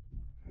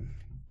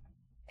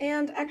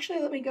 And actually,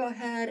 let me go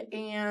ahead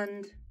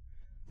and,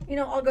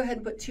 I'll go ahead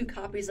and put 2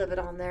 copies of it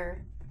on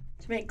there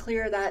to make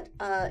clear that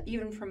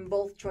even from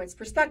both joints'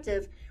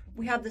 perspective,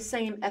 we have the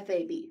same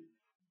FAB.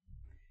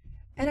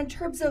 And in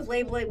terms of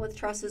labeling with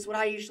trusses, what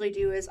I usually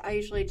do is I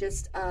usually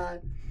just, I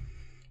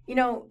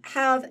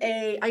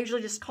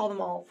usually just call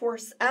them all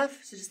force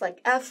F, so just like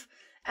F,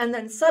 and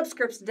then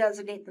subscripts to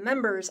designate the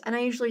members. And I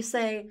usually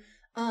say,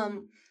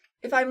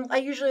 I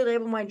usually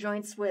label my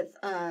joints with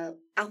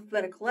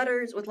alphabetical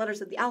letters, with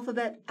letters of the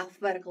alphabet,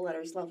 alphabetical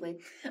letters, lovely,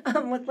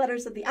 with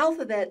letters of the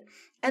alphabet,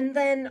 and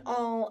then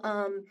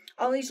I'll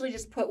usually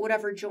just put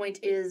whatever joint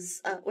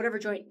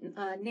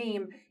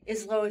name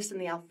is lowest in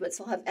the alphabet.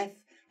 So I'll have F.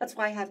 That's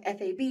why I have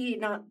FAB,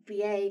 not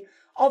BA.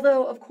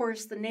 Although, of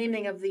course, the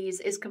naming of these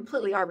is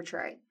completely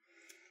arbitrary.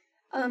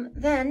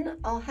 Then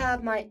I'll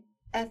have my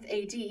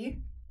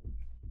FAD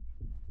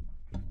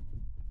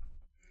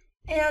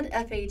and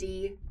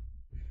FAD,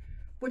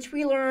 which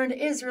we learned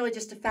is really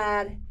just a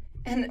fad,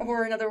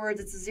 or in other words,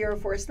 it's a 0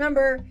 force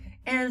member,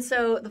 and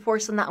so the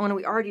force on that one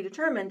we already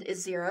determined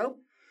is 0.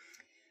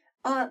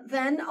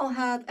 Then I'll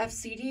have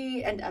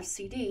FCD and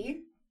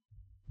FCD.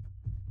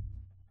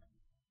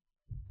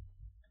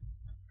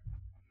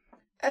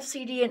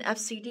 FCD and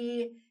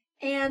FCD,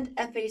 and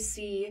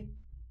FAC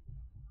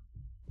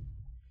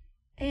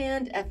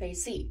and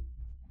FAC.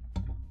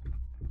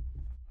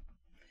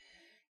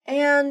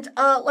 And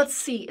let's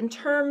see, in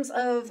terms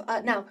of,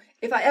 now,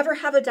 if I ever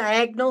have a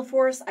diagonal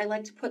force, I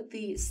like to put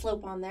the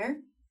slope on there.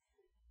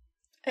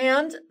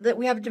 And that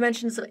we have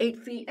dimensions of 8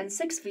 feet and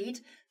 6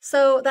 feet,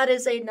 so that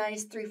is a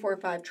nice 3, 4,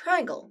 5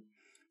 triangle.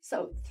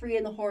 So 3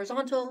 in the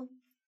horizontal,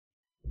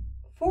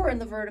 4 in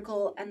the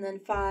vertical, and then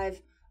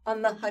 5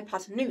 on the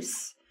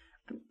hypotenuse.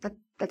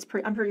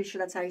 I'm pretty sure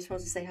that's how you're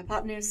supposed to say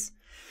hypotenuse.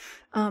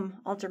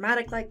 All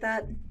dramatic like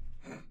that.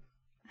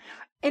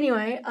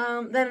 Anyway,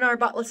 then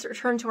let's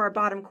return to our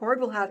bottom chord.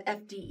 We'll have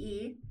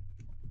FDE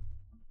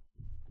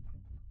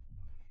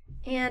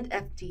and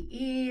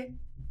FDE.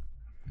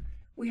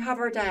 We have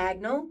our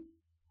diagonal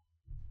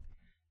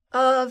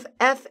of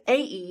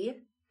FAE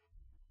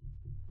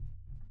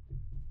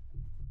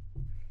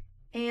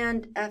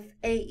and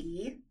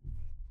FAE.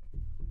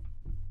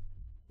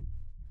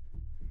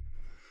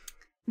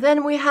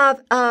 Then we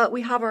have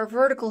our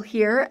vertical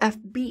here,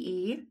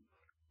 FBE.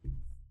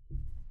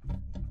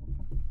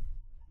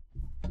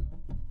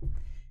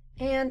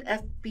 And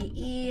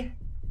FBE.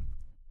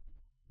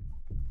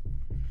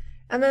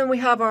 And then we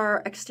have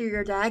our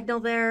exterior diagonal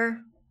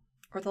there,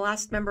 or the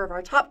last member of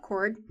our top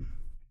chord.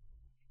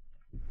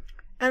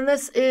 And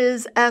this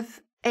is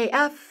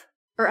FAF,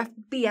 or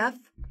FBF,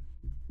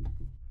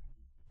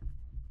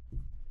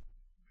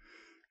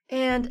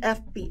 and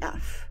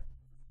FBF.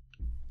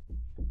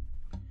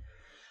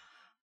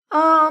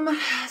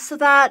 So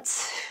that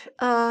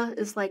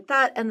is like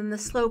that, and then the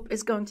slope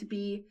is going to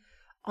be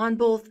on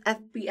both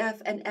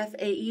FBF and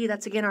FAE.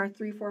 That's again our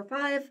 3, 4,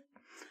 5.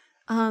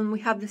 We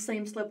have the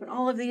same slope in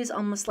all of these,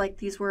 almost like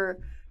these were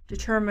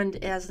determined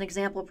as an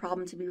example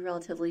problem to be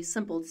relatively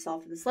simple to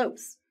solve for the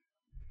slopes.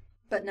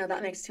 But no,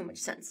 that makes too much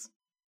sense.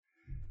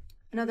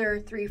 Another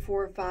 3,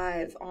 4,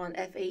 5 on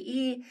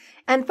FAE.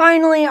 And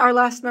finally, our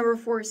last member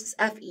force is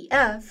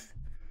FEF.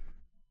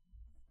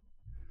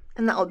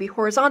 And that will be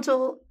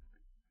horizontal.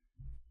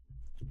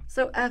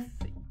 So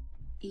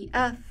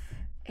FEF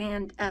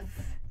and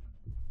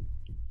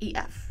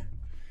FEF.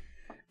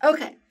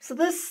 Okay, so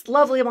this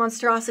lovely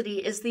monstrosity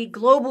is the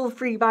global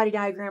free body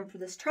diagram for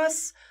this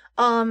truss.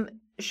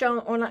 Shown,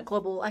 or not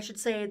global, I should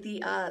say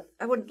the,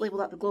 I wouldn't label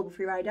that the global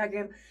free body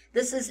diagram.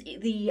 This is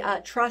the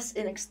truss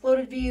in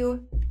exploded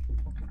view.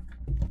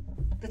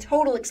 The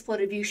total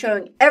exploded view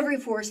showing every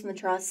force in the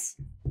truss.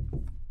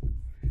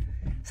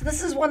 So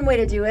this is one way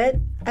to do it.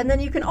 And then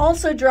you can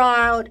also draw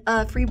out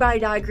free body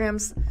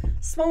diagrams,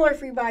 smaller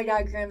free body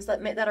diagrams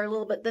that make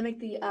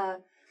the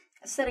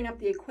setting up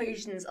the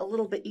equations a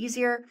little bit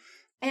easier.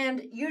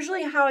 And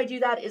usually how I do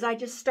that is I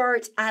just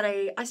start at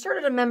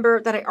a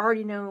member that I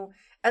already know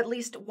at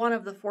least one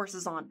of the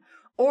forces on.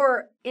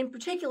 Or in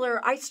particular,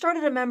 I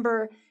started a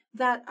member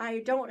that I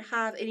don't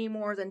have any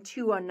more than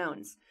 2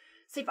 unknowns.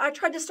 So if I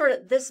tried to start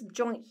at this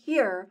joint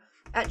here,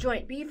 at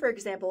joint B, for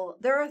example,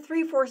 there are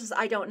 3 forces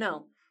I don't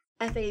know.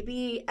 FAB,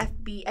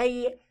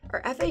 FBA,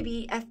 or FAB,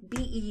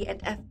 FBE,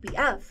 and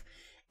FBF.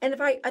 And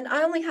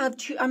I only have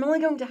 2, I'm only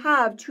going to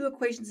have 2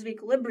 equations of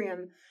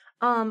equilibrium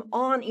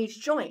on each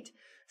joint.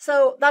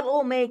 So that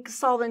will make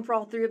solving for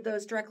all 3 of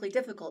those directly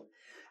difficult.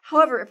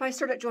 However, if I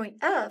start at joint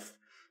F,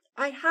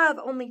 I have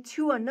only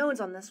 2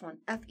 unknowns on this one,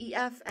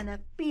 FEF and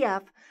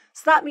FBF.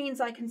 So that means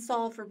I can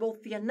solve for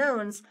both the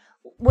unknowns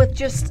with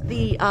just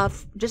the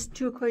just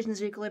 2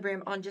 equations of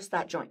equilibrium on just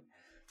that joint.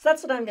 So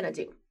that's what I'm going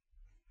to do.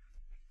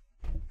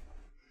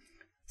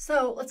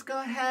 So let's go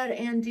ahead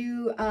and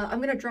do, I'm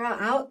going to draw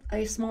out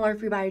a smaller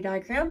free body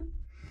diagram.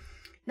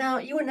 Now,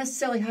 you wouldn't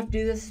necessarily have to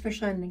do this,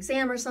 especially on an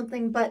exam or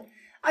something, but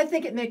I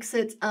think it makes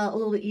it a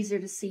little bit easier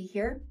to see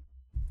here.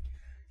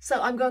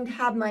 So I'm going to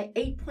have my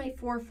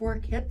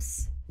 8.44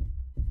 kips.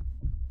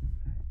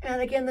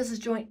 And again, this is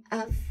joint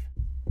F.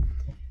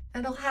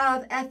 And I'll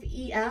have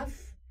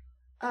FEF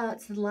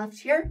to the left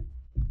here.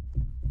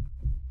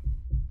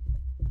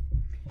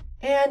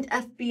 And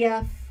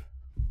FBF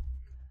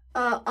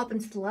up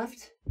and to the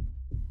left.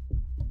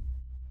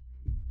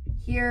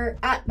 Here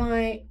at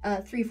my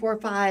 3, 4,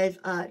 5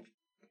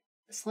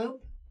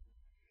 slope.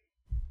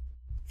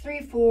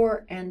 3,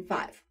 4, and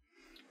 5.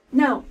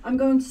 Now, I'm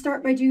going to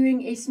start by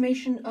doing a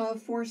summation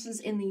of forces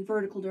in the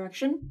vertical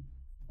direction.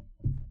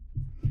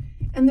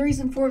 And the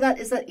reason for that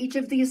is that each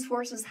of these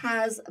forces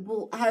has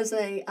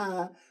an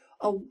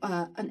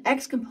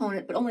x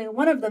component, but only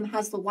one of them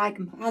has a y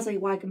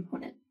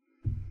component.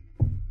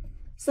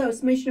 So,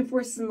 summation of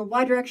forces in the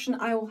y direction,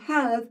 I will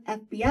have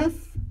FBF.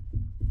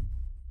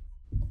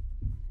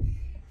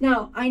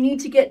 Now, I need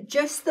to get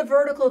just the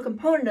vertical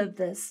component of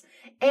this,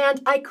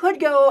 and I could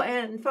go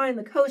and find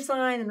the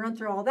cosine and run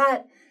through all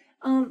that,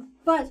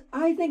 but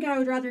I think I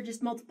would rather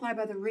just multiply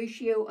by the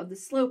ratio of the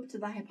slope to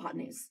the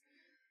hypotenuse.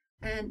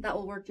 And that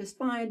will work just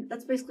fine.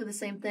 That's basically the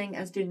same thing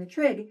as doing the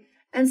trig.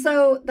 And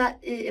so that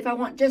if I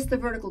want just the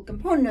vertical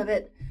component of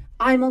it,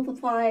 I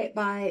multiply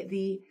by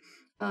the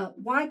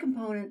y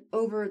component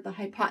over the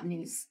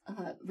hypotenuse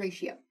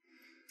ratio.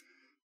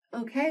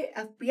 Okay,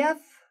 FBF,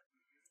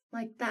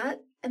 like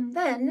that. And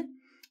then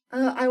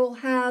I will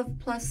have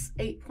plus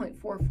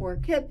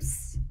 8.44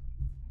 kips,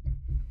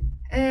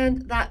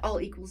 and that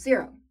all equals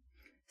 0.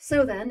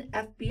 So then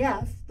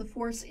FBF, the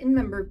force in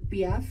member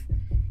BF,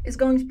 is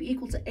going to be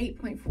equal to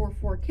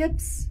 8.44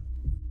 kips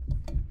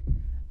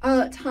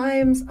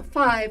times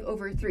 5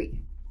 over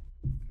 3.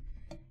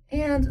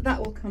 And that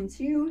will come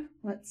to,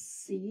 let's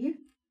see,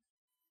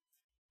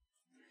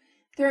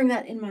 throwing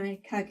that in my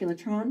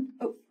calculatron.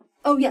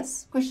 Oh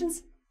yes,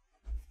 questions?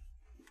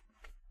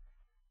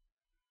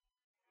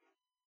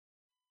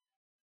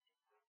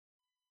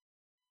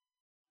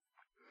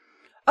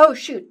 Oh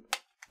shoot,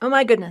 oh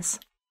my goodness.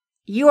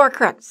 You are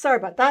correct. Sorry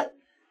about that.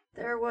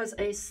 There was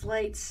a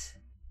slight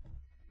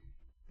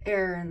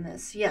error in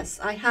this. Yes,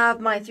 I have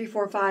my 3,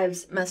 4,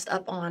 5s messed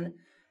up on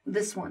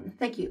this one.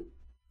 Thank you.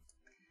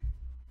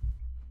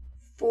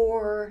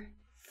 4,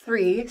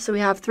 3. So we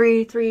have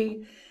 3,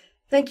 3.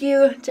 Thank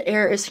you. To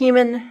err is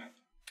human.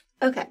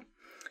 Okay,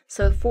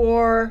 so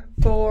 4,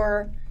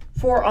 4,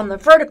 4 on the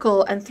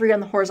vertical and 3 on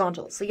the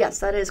horizontal. So yes,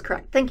 that is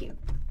correct. Thank you.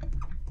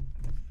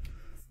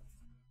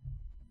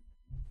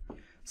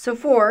 So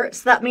 4,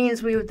 so that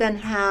means we would then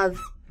have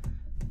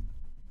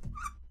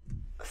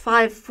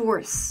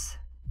 5/4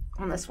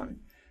 on this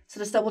one. So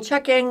just double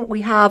checking,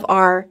 we have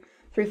our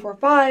 3, 4,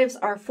 5s.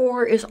 Our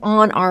 4 is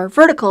on our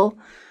vertical.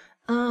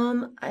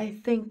 I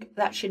think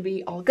that should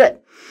be all good.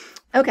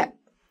 Okay,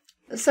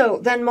 so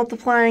then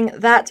multiplying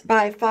that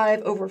by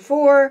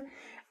 5/4,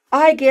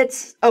 I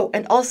get, oh,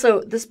 and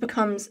also this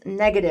becomes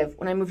negative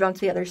when I move on to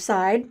the other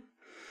side,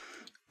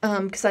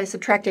 because I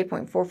subtract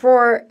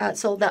 8.44,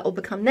 so that will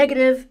become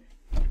negative.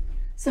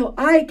 So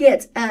I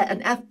get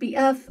an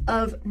FBF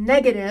of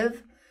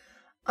negative,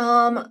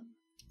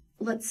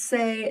 let's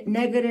say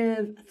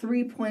negative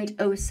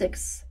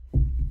 3.06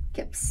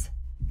 kips.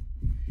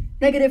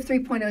 Negative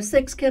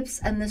 3.06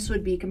 kips, and this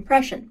would be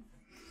compression.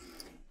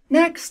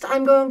 Next,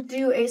 I'm going to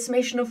do a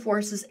summation of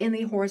forces in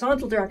the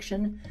horizontal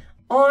direction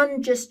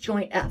on just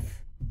joint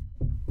F.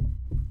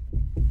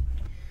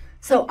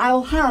 So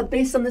I'll have,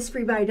 based on this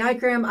free body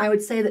diagram, I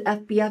would say that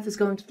FBF is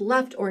going to the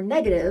left or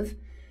negative.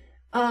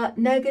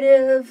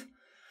 Negative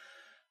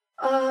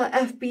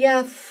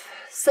FBF,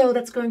 so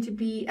that's going to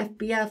be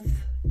FBF.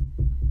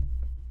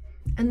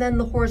 And then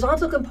the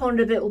horizontal component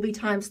of it will be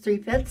times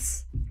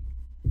 3/5.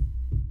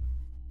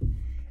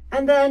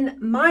 And then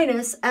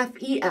minus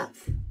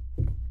FEF.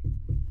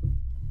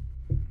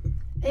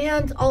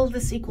 And all of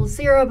this equals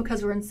 0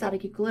 because we're in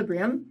static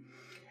equilibrium.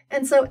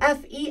 And so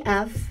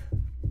FEF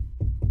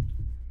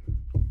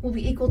will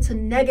be equal to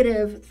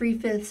negative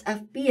 3/5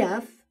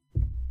 FBF,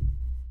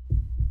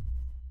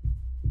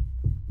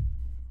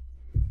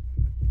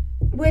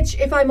 which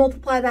if I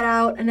multiply that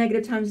out, a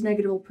negative times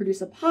negative will produce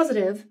a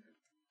positive.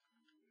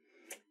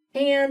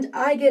 And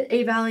I get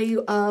a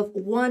value of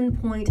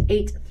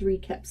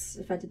 1.83 kips,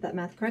 if I did that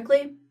math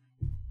correctly.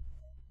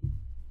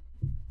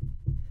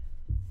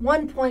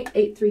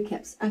 1.83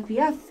 kips.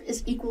 FEF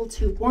is equal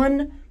to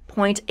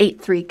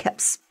 1.83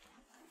 kips.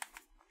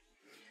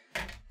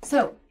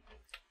 So,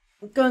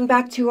 going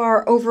back to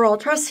our overall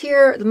truss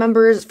here, the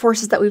members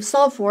forces that we've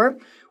solved for,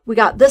 we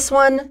got this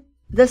one,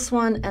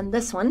 and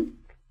this one.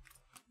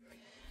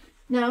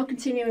 Now,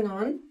 continuing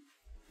on.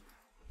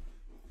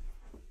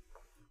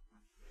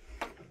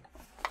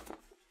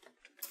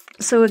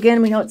 So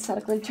again, we know it's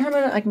statically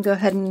determined. I can go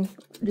ahead and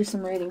do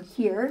some writing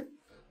here.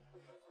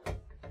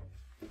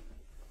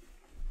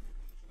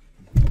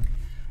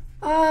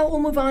 We'll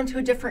move on to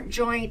a different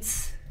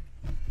joint.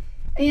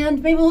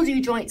 And maybe we'll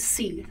do joint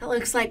C. That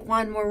looks like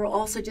one where we'll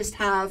also just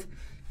have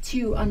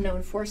 2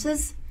 unknown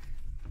forces.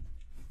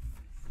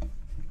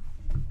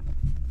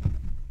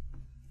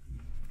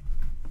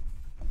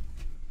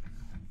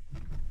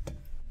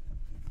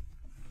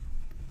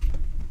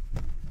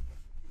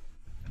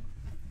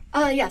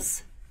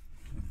 Yes.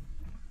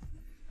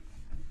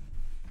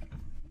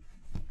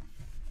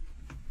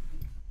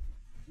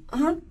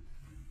 Uh-huh.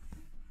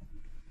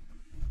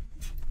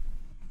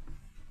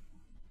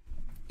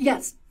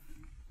 Yes.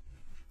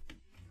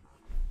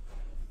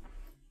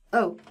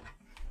 Oh,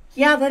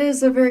 yeah, that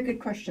is a very good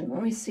question.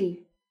 Let me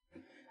see.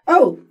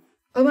 Oh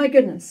my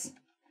goodness.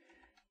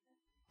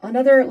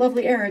 Another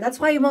lovely error. That's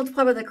why you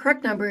multiply by the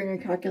correct number in your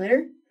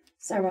calculator.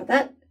 Sorry about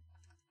that.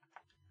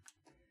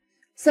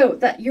 So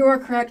that you are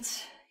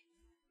correct.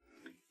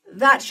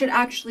 That should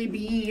actually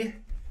be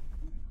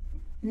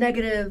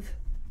negative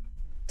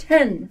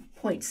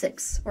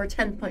 10.6 or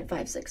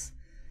 10.56.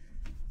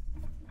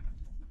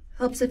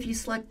 Helps if you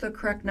select the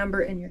correct number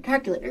in your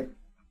calculator.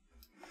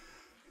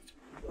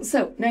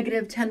 So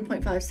negative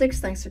 10.56,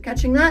 thanks for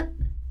catching that.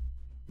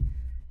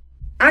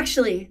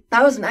 Actually,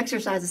 that was an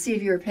exercise to see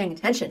if you were paying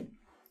attention.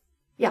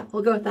 Yeah,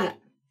 we'll go with that.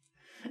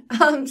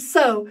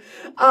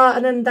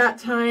 And then that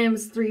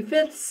times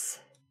 3/5,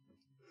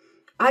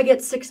 I get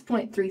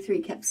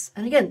 6.33 kips.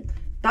 And again,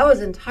 that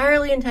was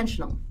entirely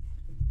intentional.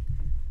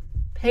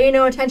 Pay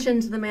no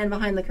attention to the man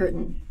behind the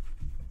curtain.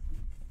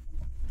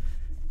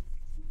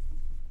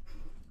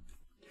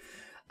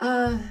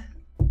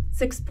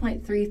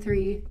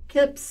 6.33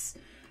 kips.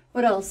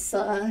 What else?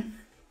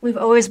 We've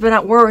always been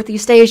at war with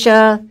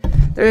Eastasia.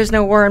 There is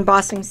no war in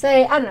Boston.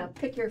 Say, I don't know,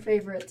 pick your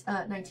favorite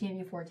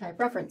 1984 type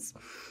reference.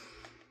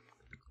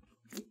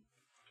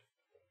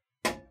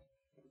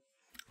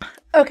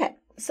 Okay,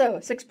 so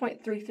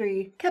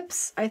 6.33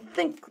 kips. I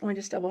think, let me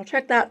just double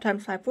check that,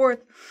 times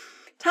 5/4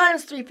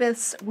 times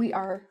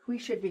 3/5. We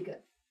should be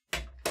good.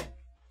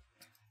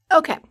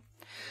 Okay.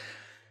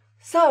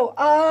 So,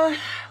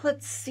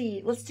 let's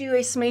see. Let's do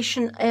a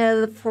summation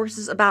of the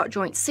forces about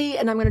joint C,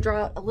 and I'm going to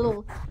draw out a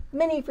little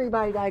mini free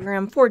body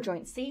diagram for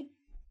joint C.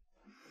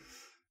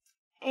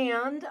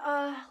 And,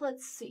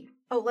 let's see.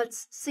 Oh,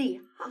 let's see.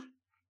 Huh.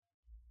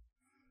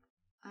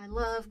 I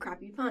love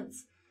crappy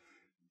puns.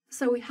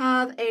 So we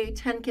have a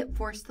 10 kip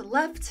force to the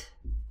left,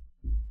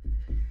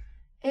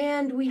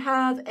 and we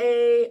have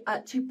a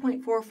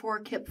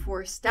 2.44 kip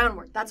force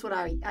downward. That's what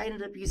I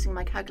ended up using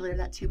my calculator,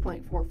 that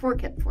 2.44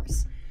 kip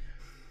force.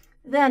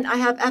 Then I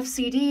have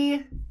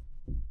FCD,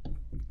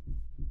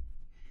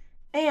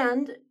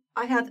 And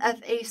I have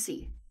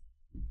FAC.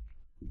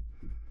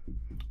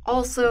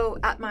 Also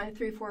at my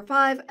 3, 4,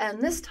 5,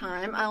 and this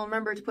time I'll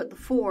remember to put the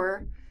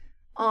 4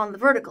 on the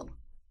vertical.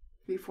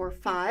 3, 4,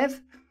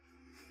 5.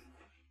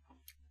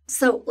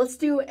 So let's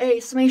do a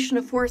summation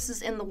of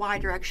forces in the y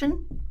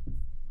direction.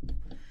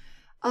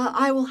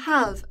 I will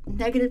have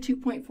negative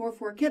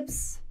 2.44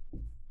 kips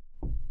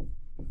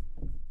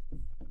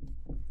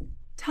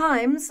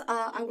times,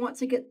 I want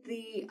to get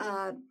the,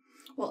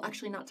 well,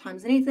 actually not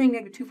times anything,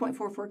 negative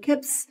 2.44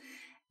 kips,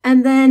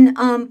 and then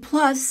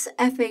plus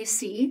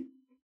FAC.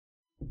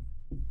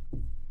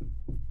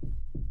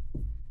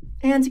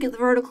 And to get the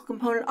vertical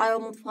component, I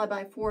will multiply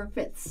by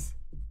 4/5.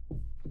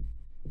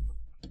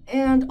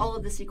 And all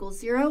of this equals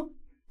 0.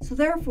 So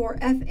therefore,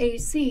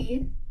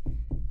 FAC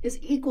is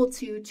equal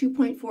to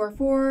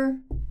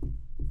 2.44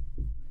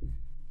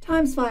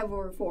 times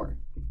 5/4.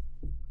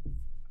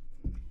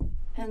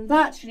 And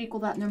that should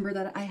equal that number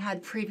that I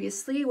had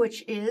previously,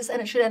 which is,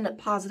 and it should end up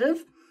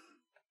positive.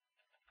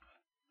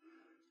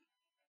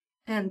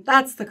 And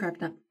that's the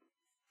correct number.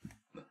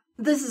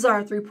 This is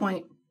our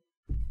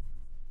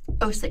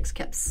 3.06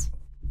 kips.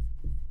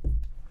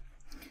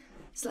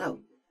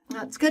 So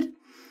that's good.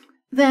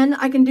 Then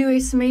I can do a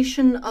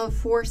summation of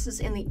forces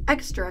in the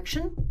x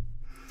direction.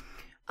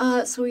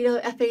 So we know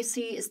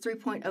FAC is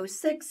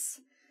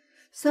 3.06.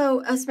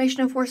 So a summation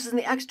of forces in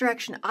the x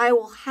direction, I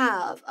will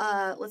have,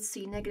 let's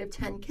see, negative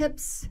 10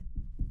 kips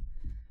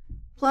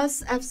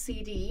plus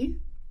FCD.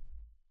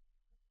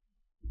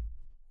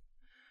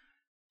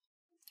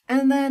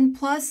 And then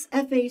plus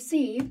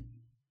FAC.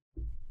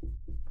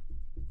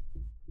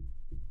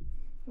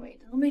 Wait,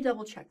 let me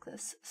double check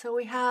this. So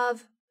we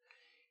have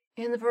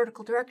in the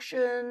vertical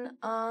direction,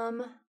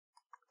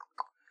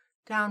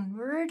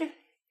 downward.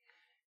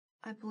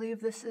 I believe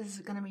this is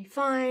going to be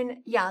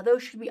fine. Yeah,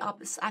 those should be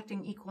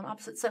acting equal and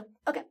opposite. So,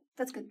 okay,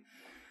 that's good.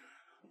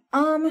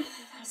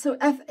 So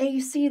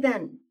FAC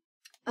then.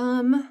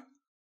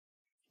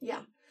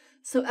 Yeah.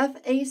 So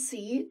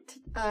FAC,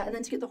 and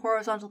then to get the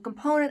horizontal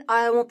component,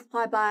 I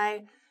multiply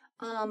by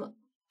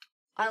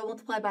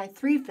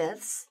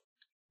 3/5.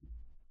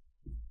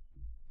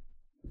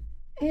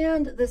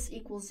 And this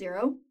equals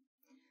 0.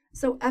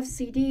 So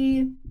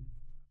FCD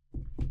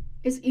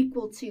is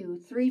equal to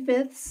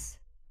 3/5.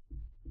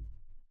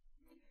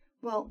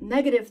 Well,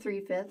 negative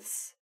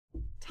 3/5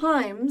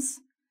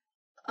 times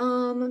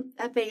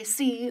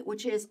FAC,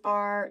 which is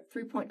our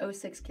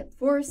 3.06 kip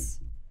force,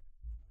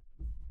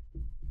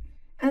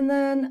 and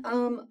then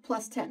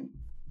plus 10.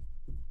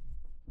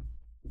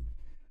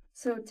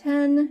 So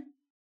 10,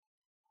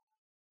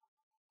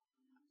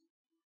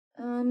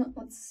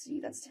 let's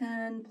see, that's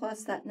 10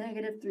 plus that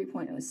negative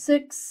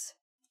 3.06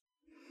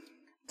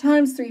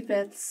 times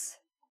 3/5,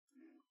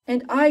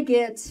 and I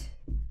get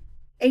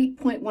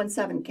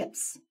 8.17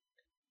 kips.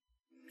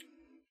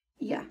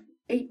 Yeah,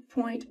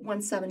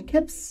 8.17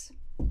 kips.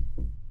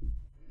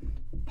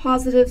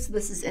 Positive, so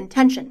this is in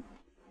tension.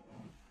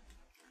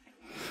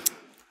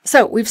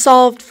 So we've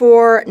solved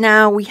for,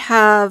 now we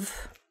got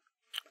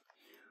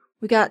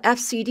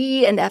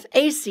FCD and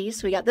FAC,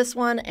 so we got this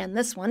one and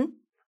this one.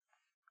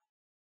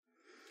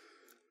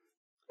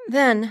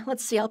 Then,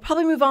 let's see, I'll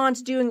probably move on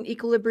to doing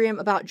equilibrium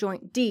about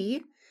joint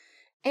D,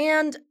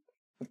 and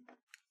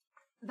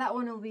that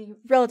one will be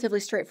relatively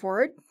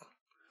straightforward.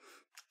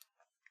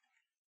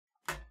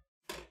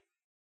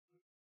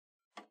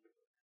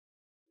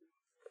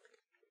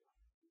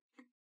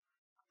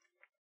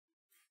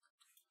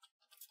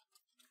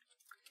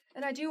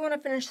 And I do want to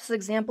finish this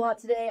example out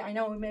today. I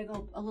know we may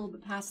go a little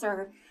bit past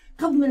our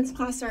couple minutes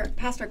past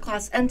our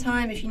class end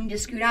time. If you need to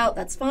scoot out,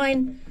 that's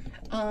fine.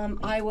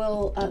 This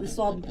will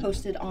all be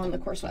posted on the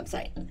course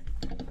website.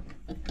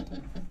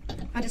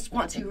 I just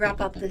want to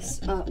wrap up this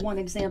one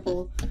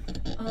example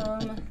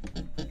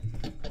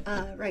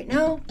right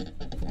now.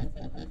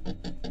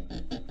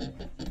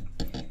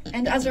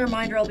 And as a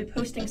reminder, I'll be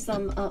posting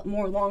some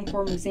more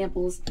long-form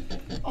examples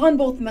on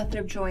both the method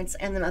of joints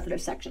and the method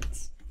of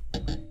sections.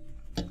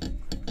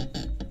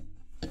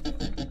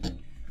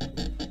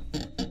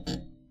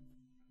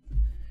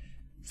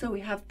 So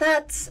we have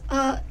that.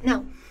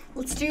 Now,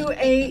 let's do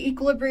a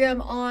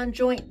equilibrium on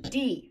joint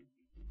D.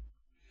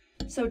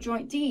 So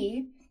joint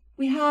D,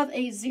 we have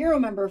a 0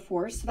 member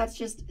force, so that's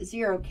just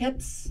 0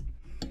 kips.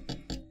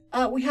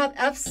 We have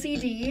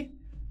FCD,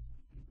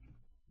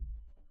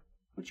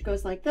 which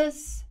goes like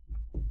this.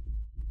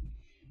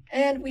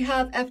 And we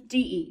have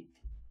FDE.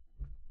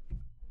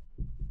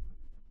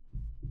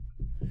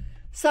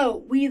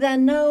 So we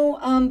then know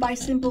by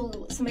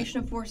simple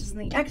summation of forces in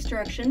the x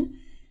direction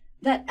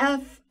that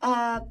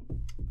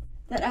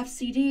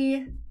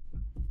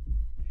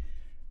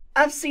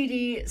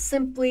FCD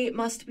simply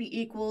must be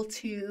equal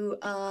to,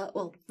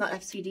 well, not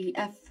FCD,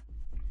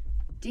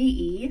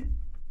 FDE.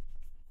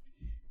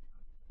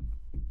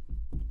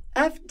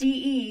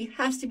 FDE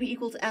has to be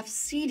equal to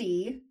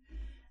FCD,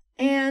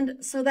 and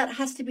so that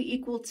has to be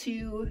equal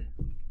to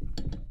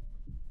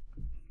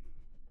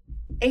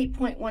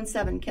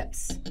 8.17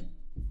 kips.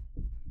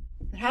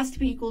 It has to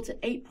be equal to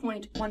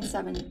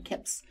 8.17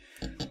 kips.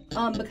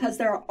 Because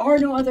there are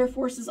no other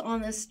forces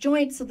on this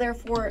joint, so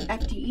therefore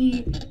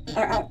FDE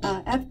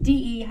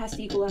has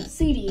to equal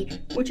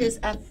FCD, which is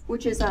our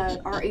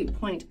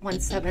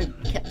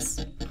 8.17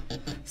 kips.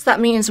 So that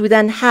means we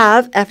then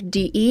have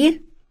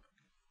FDE.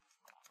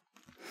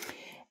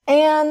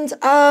 And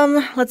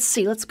let's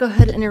see, let's go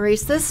ahead and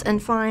erase this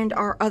and find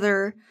our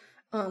other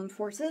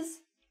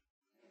forces.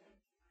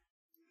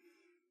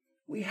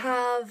 We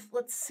have,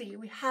 let's see,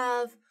 we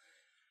have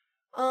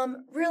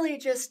really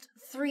just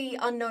 3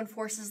 unknown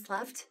forces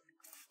left.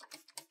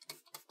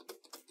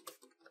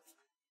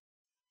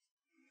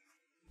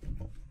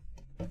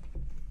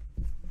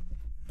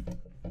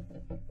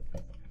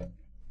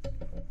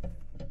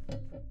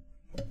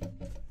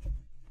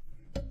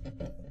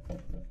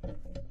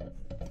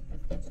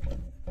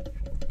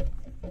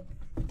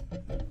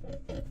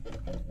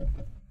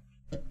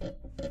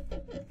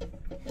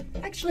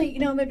 Actually,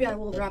 maybe I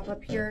will wrap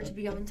up here to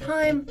be on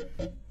time.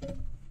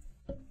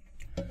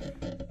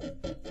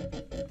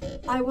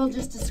 I will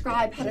just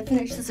describe how to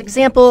finish this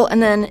example,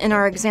 and then in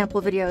our example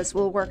videos,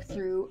 we'll work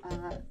through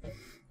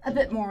a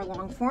bit more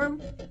long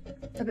form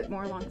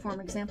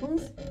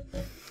examples.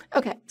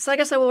 Okay, so I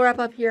guess I will wrap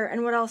up here,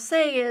 and what I'll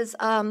say is,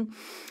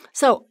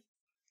 so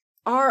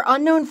our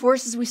unknown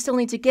forces we still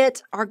need to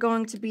get are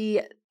going to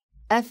be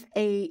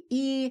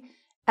FAE,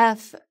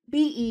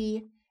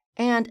 FBE,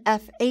 and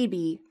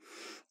FAB.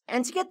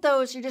 And to get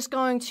those, you're just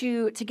going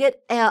to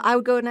get, I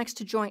would go next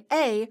to joint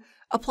A,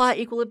 apply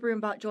equilibrium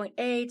about joint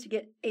A to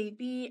get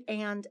AB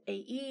and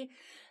AE.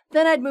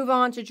 Then I'd move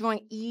on to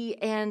joint E,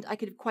 and I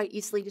could quite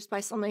easily, just by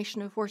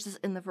summation of forces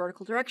in the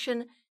vertical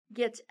direction,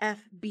 get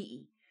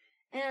FBE.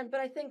 But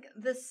I think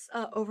this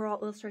overall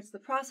illustrates the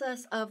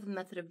process of the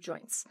method of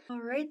joints. All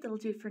right, that'll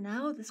do it for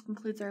now. This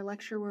concludes our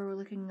lecture where we're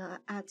looking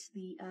at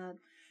the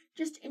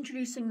just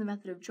introducing the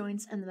method of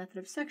joints and the method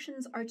of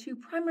sections are 2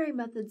 primary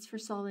methods for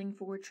solving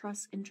for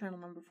truss internal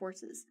member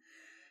forces.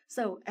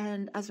 So,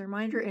 and as a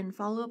reminder, in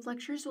follow-up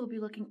lectures, we'll be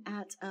looking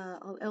at,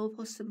 I'll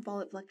post some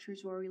follow-up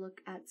lectures where we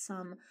look at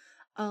some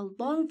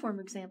long-form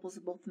examples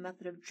of both the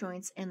method of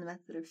joints and the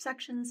method of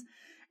sections,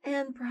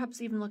 and perhaps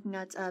even looking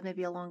at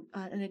maybe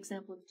an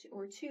example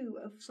or two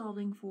of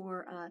solving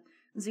for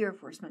zero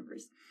force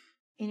members.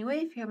 Anyway,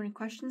 if you have any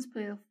questions,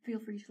 feel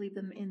free to leave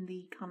them in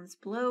the comments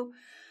below.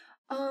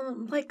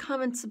 Like,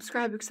 comment,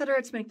 subscribe,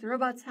 etc. to make the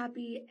robots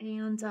happy,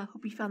 and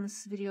hope you found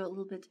this video a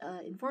little bit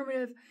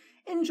informative,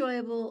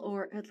 enjoyable,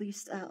 or at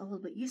least a little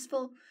bit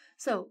useful.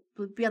 So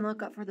be on the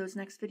lookout for those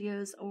next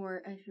videos,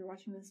 or if you're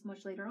watching this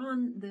much later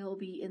on, they'll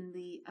be in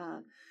the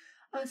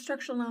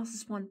Structural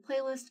Analysis 1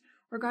 playlist.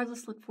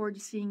 Regardless, look forward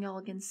to seeing y'all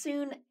again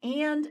soon,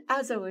 and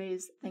as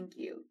always, thank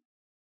you.